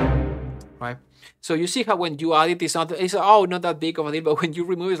 Right, so you see how when you add it, it's not that big of a deal, but when you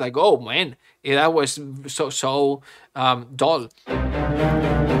remove it, it's like, oh man, that was so dull.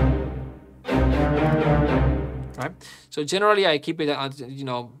 Right, so generally I keep it at, you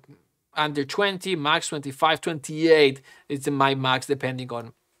know, under 20, max 25, 28. It's my max depending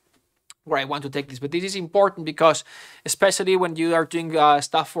on where I want to take this. But this is important because, especially when you are doing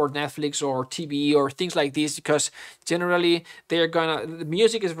stuff for Netflix or TV or things like this, because generally the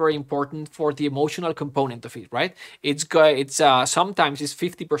music is very important for the emotional component of it, right? It's sometimes it's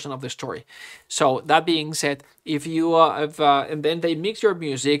 50% of the story. So that being said, if you and then they mix your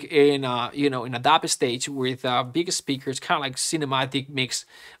music in in a dub stage with big speakers, kind of like cinematic mix,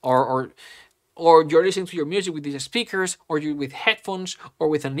 or you're listening to your music with these speakers, or you with headphones, or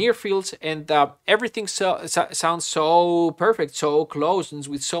with an earfields, and everything sounds so perfect, so close, and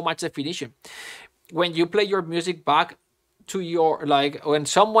with so much definition. When you play your music back to your, like, when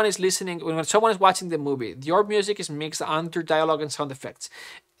someone is listening, when someone is watching the movie, your music is mixed under dialogue and sound effects.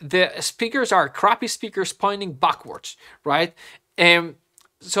 The speakers are crappy speakers pointing backwards, right?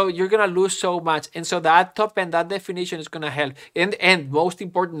 So you're gonna lose so much, and so that top end, that definition is gonna help, and most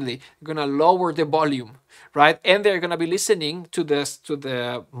importantly, you're gonna lower the volume, right? And they're gonna be listening to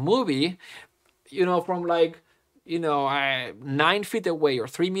the movie, from like 9 feet away or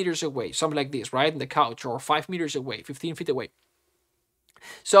 3 meters away, something like this, right? In the couch, or 5 meters away, 15 feet away.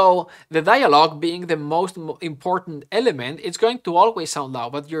 So the dialogue being the most important element, it's going to always sound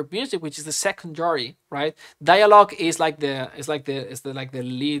loud. But your music, which is the secondary, right? Dialogue is like the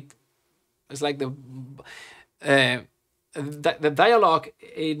lead. It's like the dialogue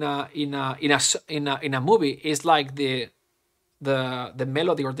in a movie is like the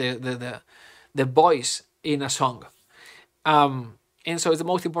melody, or the voice in a song. And so it's the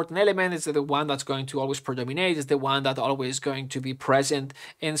most important element. It's the one that's going to always predominate. It's the one that always going to be present.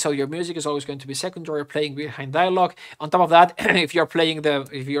 And so your music is always going to be secondary, playing behind dialogue. On top of that, if you're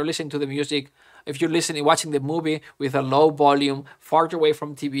listening to the music, if you're watching the movie with a low volume, far away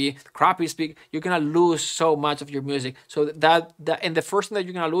from TV, crappy speak, you're gonna lose so much of your music. So and the first thing that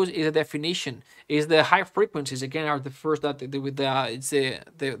you're gonna lose is the definition. Is the high frequencies, again, are the first that with it's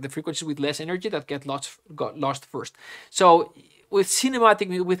the frequencies with less energy that got lost first. So with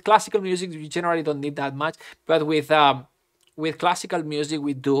classical music, you generally don't need that much, but with classical music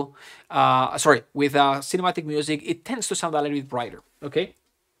we do. With cinematic music, it tends to sound a little bit brighter. Okay.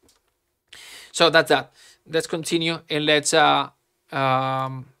 So that's that. Let's continue, and let's so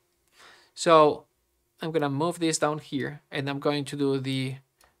I'm gonna move this down here, and I'm going to do the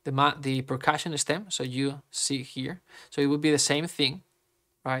percussion stem. So you see here. So it would be the same thing,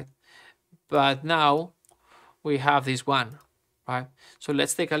 right? But now we have this one, right? So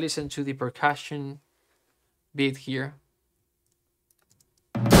let's take a listen to the percussion bit here.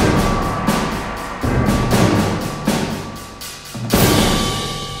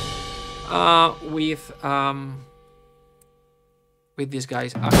 With these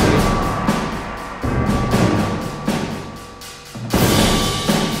guys actually.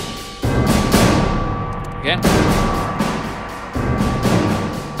 Again.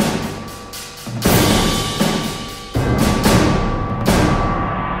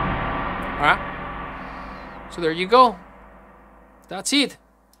 Alright. So there you go. That's it.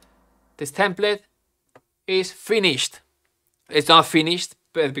 This template is finished. It's not finished,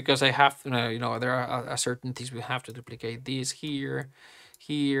 but because I have, there are certain things we have to duplicate. This here,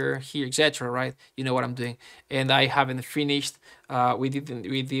 etc. Right? You know what I'm doing, and I haven't finished. We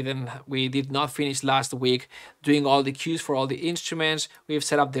did not finish last week doing all the cues for all the instruments. We've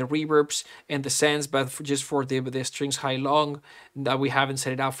set up the reverbs and the sends, but just for the strings high long. That we haven't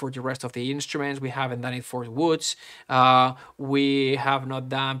set it up for the rest of the instruments. We haven't done it for woods. We have not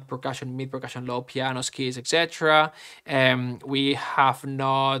done percussion mid, percussion low, pianos, keys, etc. We have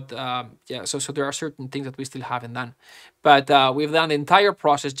not. So there are certain things that we still haven't done, but we've done the entire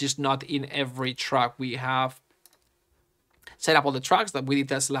process, just not in every track. We have set up all the tracks that we did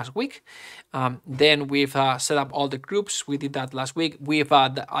that last week. Then we've set up all the groups. We did that last week. We've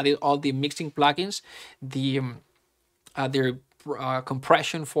added all the mixing plugins, their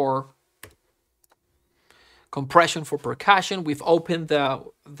compression for percussion. We've opened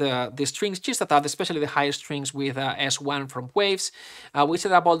the strings just a tad, especially the higher strings with S1 from Waves. We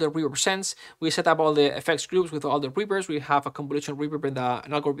set up all the reverb sends. We set up all the effects groups with all the reverbs. We have a convolution reverb and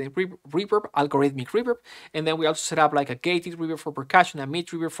an algorithmic reverb. And then we also set up like a gated reverb for percussion, a mid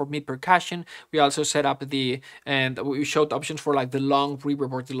reverb for mid percussion. We also set up and we showed options for like the long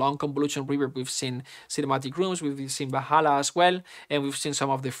reverb or the long convolution reverb. We've seen Cinematic Rooms, we've seen Valhalla as well, and we've seen some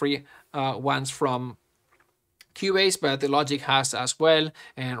of the free ones from Cubase, but the Logic has as well,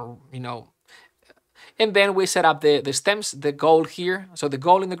 and and then we set up the stems, the goal here. So the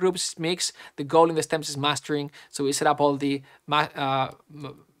goal in the group is mix, the goal in the stems is mastering. So we set up all the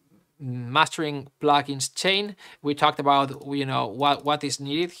mastering plugins chain. We talked about what is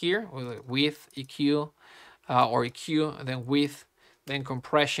needed here, with EQ or EQ, then width, then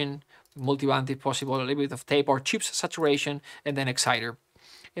compression, multiband if possible, a little bit of tape or chips saturation, and then exciter.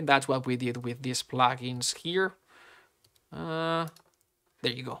 And that's what we did with these plugins here. There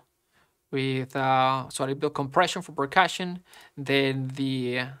you go. With so a little bit of compression for percussion, then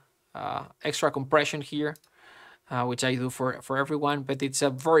the extra compression here, which I do for everyone, but it's a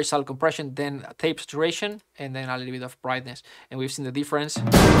very subtle compression, then tape saturation, and then a little bit of brightness. And we've seen the difference.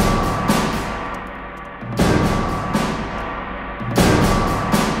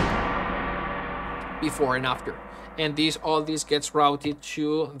 Before and after. And all this gets routed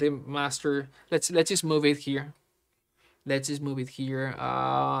to the master. Let's just move it here. Let's just move it here.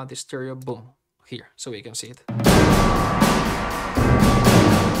 The stereo, boom, here, so we can see it.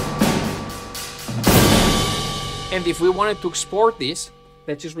 And if we wanted to export this,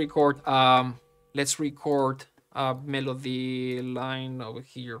 let's just record. Let's record a melody line over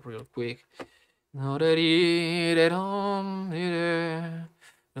here real quick.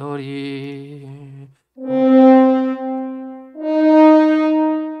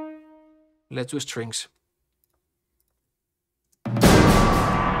 Let's do strings.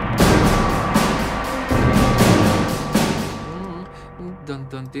 Dun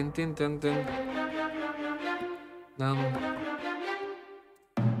dun dun dun dun dun.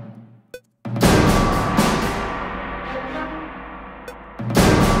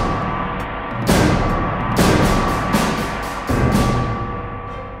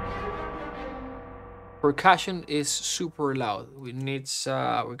 Percussion is super loud. We need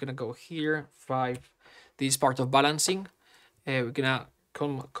we're gonna go here 5. This part of balancing. We're gonna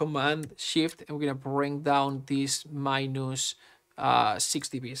command shift, and we're gonna bring down this minus 6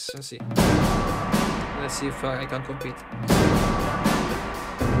 dBs. Let's see. Let's see if I can compete.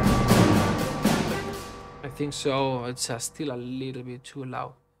 I think so. It's still a little bit too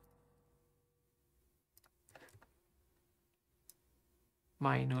loud.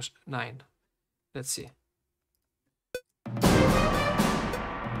 Minus 9. Let's see.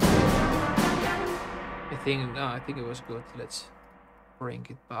 I think it was good. Let's bring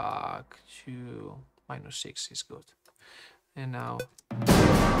it back to minus 6 is good. And now,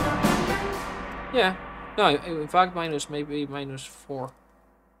 yeah, no, in fact, maybe minus 4.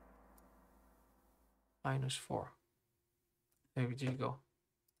 Minus 4. There you go.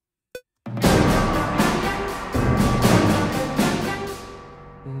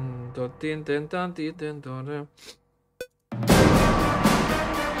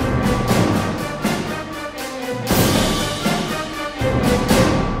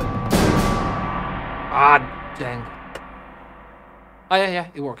 Ah, dang. Oh, yeah,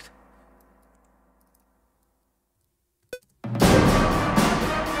 it worked.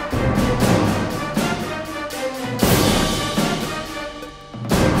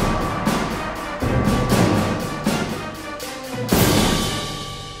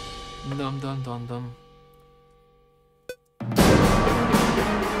 Dum dum dum dum.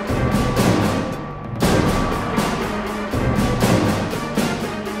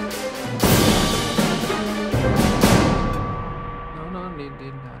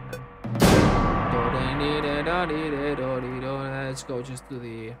 Let's go just to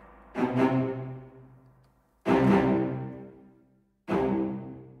the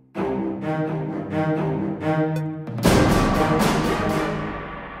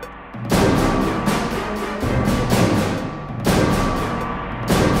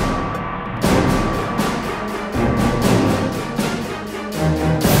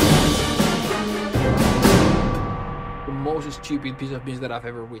most stupid piece of music that I've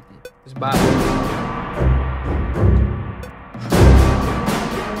ever written. It's bad.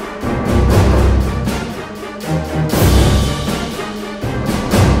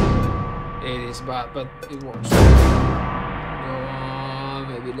 It is bad, but it works.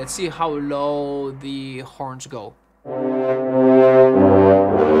 Maybe let's see how low the horns go.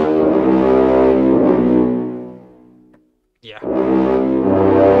 Yeah.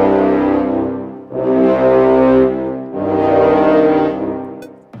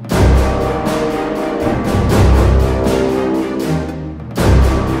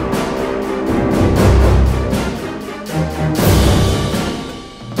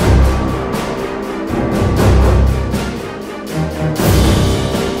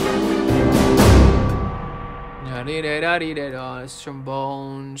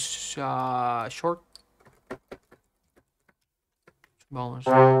 Trombones, short. Trombones.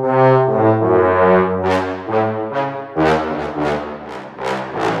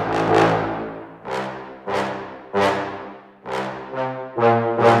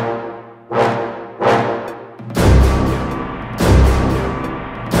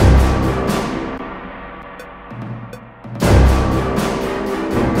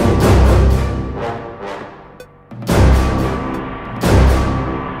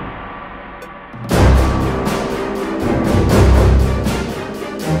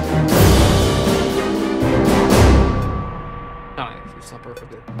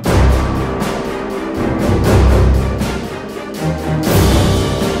 perfectly.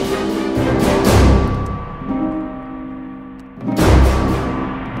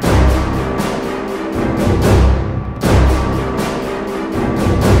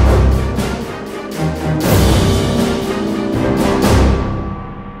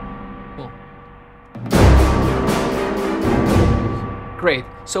 Cool. Great.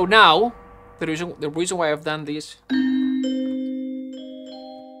 So now the reason why I've done this.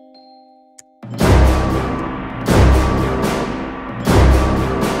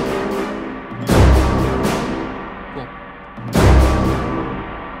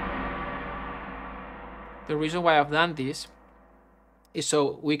 The reason why I've done this is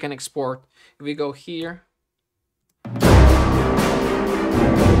so we can export. If we go here,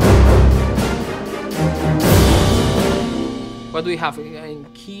 what do we have in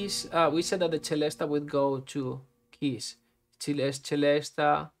keys? We said that the celesta would go to keys.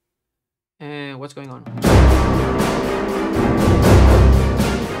 Celesta, and what's going on?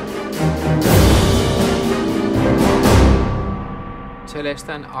 Celesta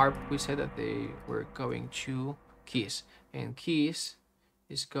and ARP, we said that they were going to keys, and keys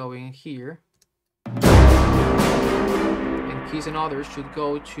is going here, and keys and others should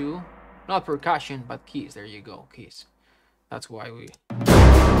go to not percussion but keys. There you go, keys. That's why we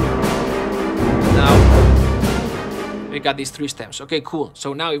now we got these 3 stems. Okay, cool.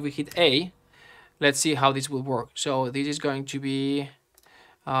 So now if we hit A, let's see how this will work. So this is going to be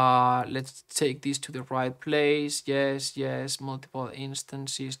let's take this to the right place. Yes, multiple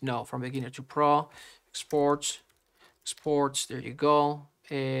instances. No, from beginner to pro. Exports, there you go.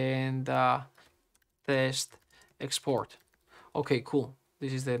 And test, export. Okay, cool.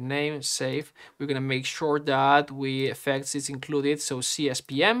 This is the name, save. We're gonna make sure that we effects is included, so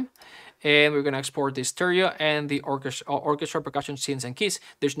CSPM. And we're gonna export the stereo and the orchestra, percussion, synths, and keys.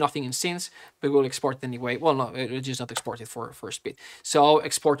 There's nothing in synths, but we'll export it anyway. Well, no, it's just not exported for speed. So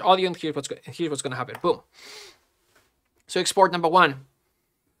export audio, and here's what's gonna happen. Boom. So export number 1.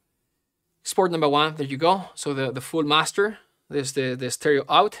 Export number 1. There you go. So the full master. There's the stereo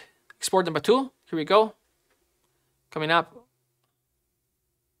out. Export number 2. Here we go. Coming up.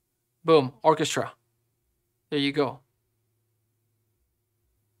 Boom. Orchestra. There you go.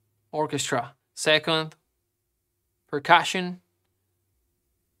 Orchestra. Second, percussion,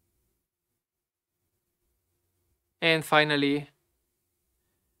 and finally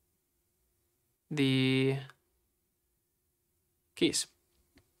the keys.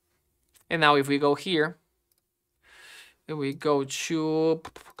 And now if we go here and we go to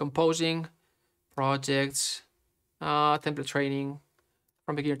composing, projects, template training,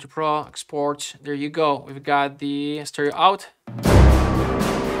 from beginner to pro, export, there you go. We've got the stereo out.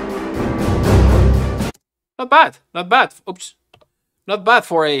 Not bad, not bad. Oops, not bad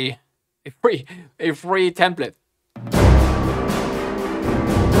for a free template.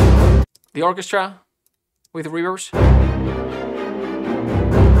 The orchestra with the reverbs,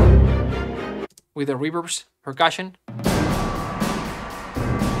 percussion,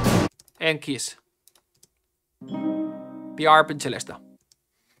 and keys. The ARP and celesta.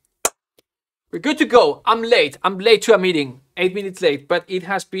 We're good to go. I'm late to a meeting, 8 minutes late, but it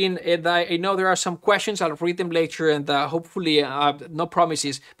has been, and I know there are some questions. I'll read them later, and hopefully, no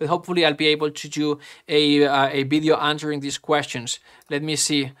promises, but hopefully I'll be able to do a video answering these questions. Let me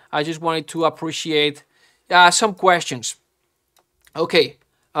see. I just wanted to appreciate some questions. Okay.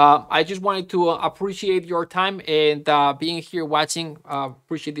 I just wanted to appreciate your time and being here watching.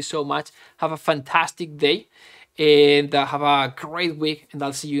 Appreciate this so much. Have a fantastic day and have a great week, and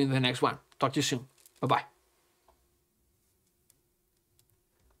I'll see you in the next one. Talk to you soon. Bye-bye.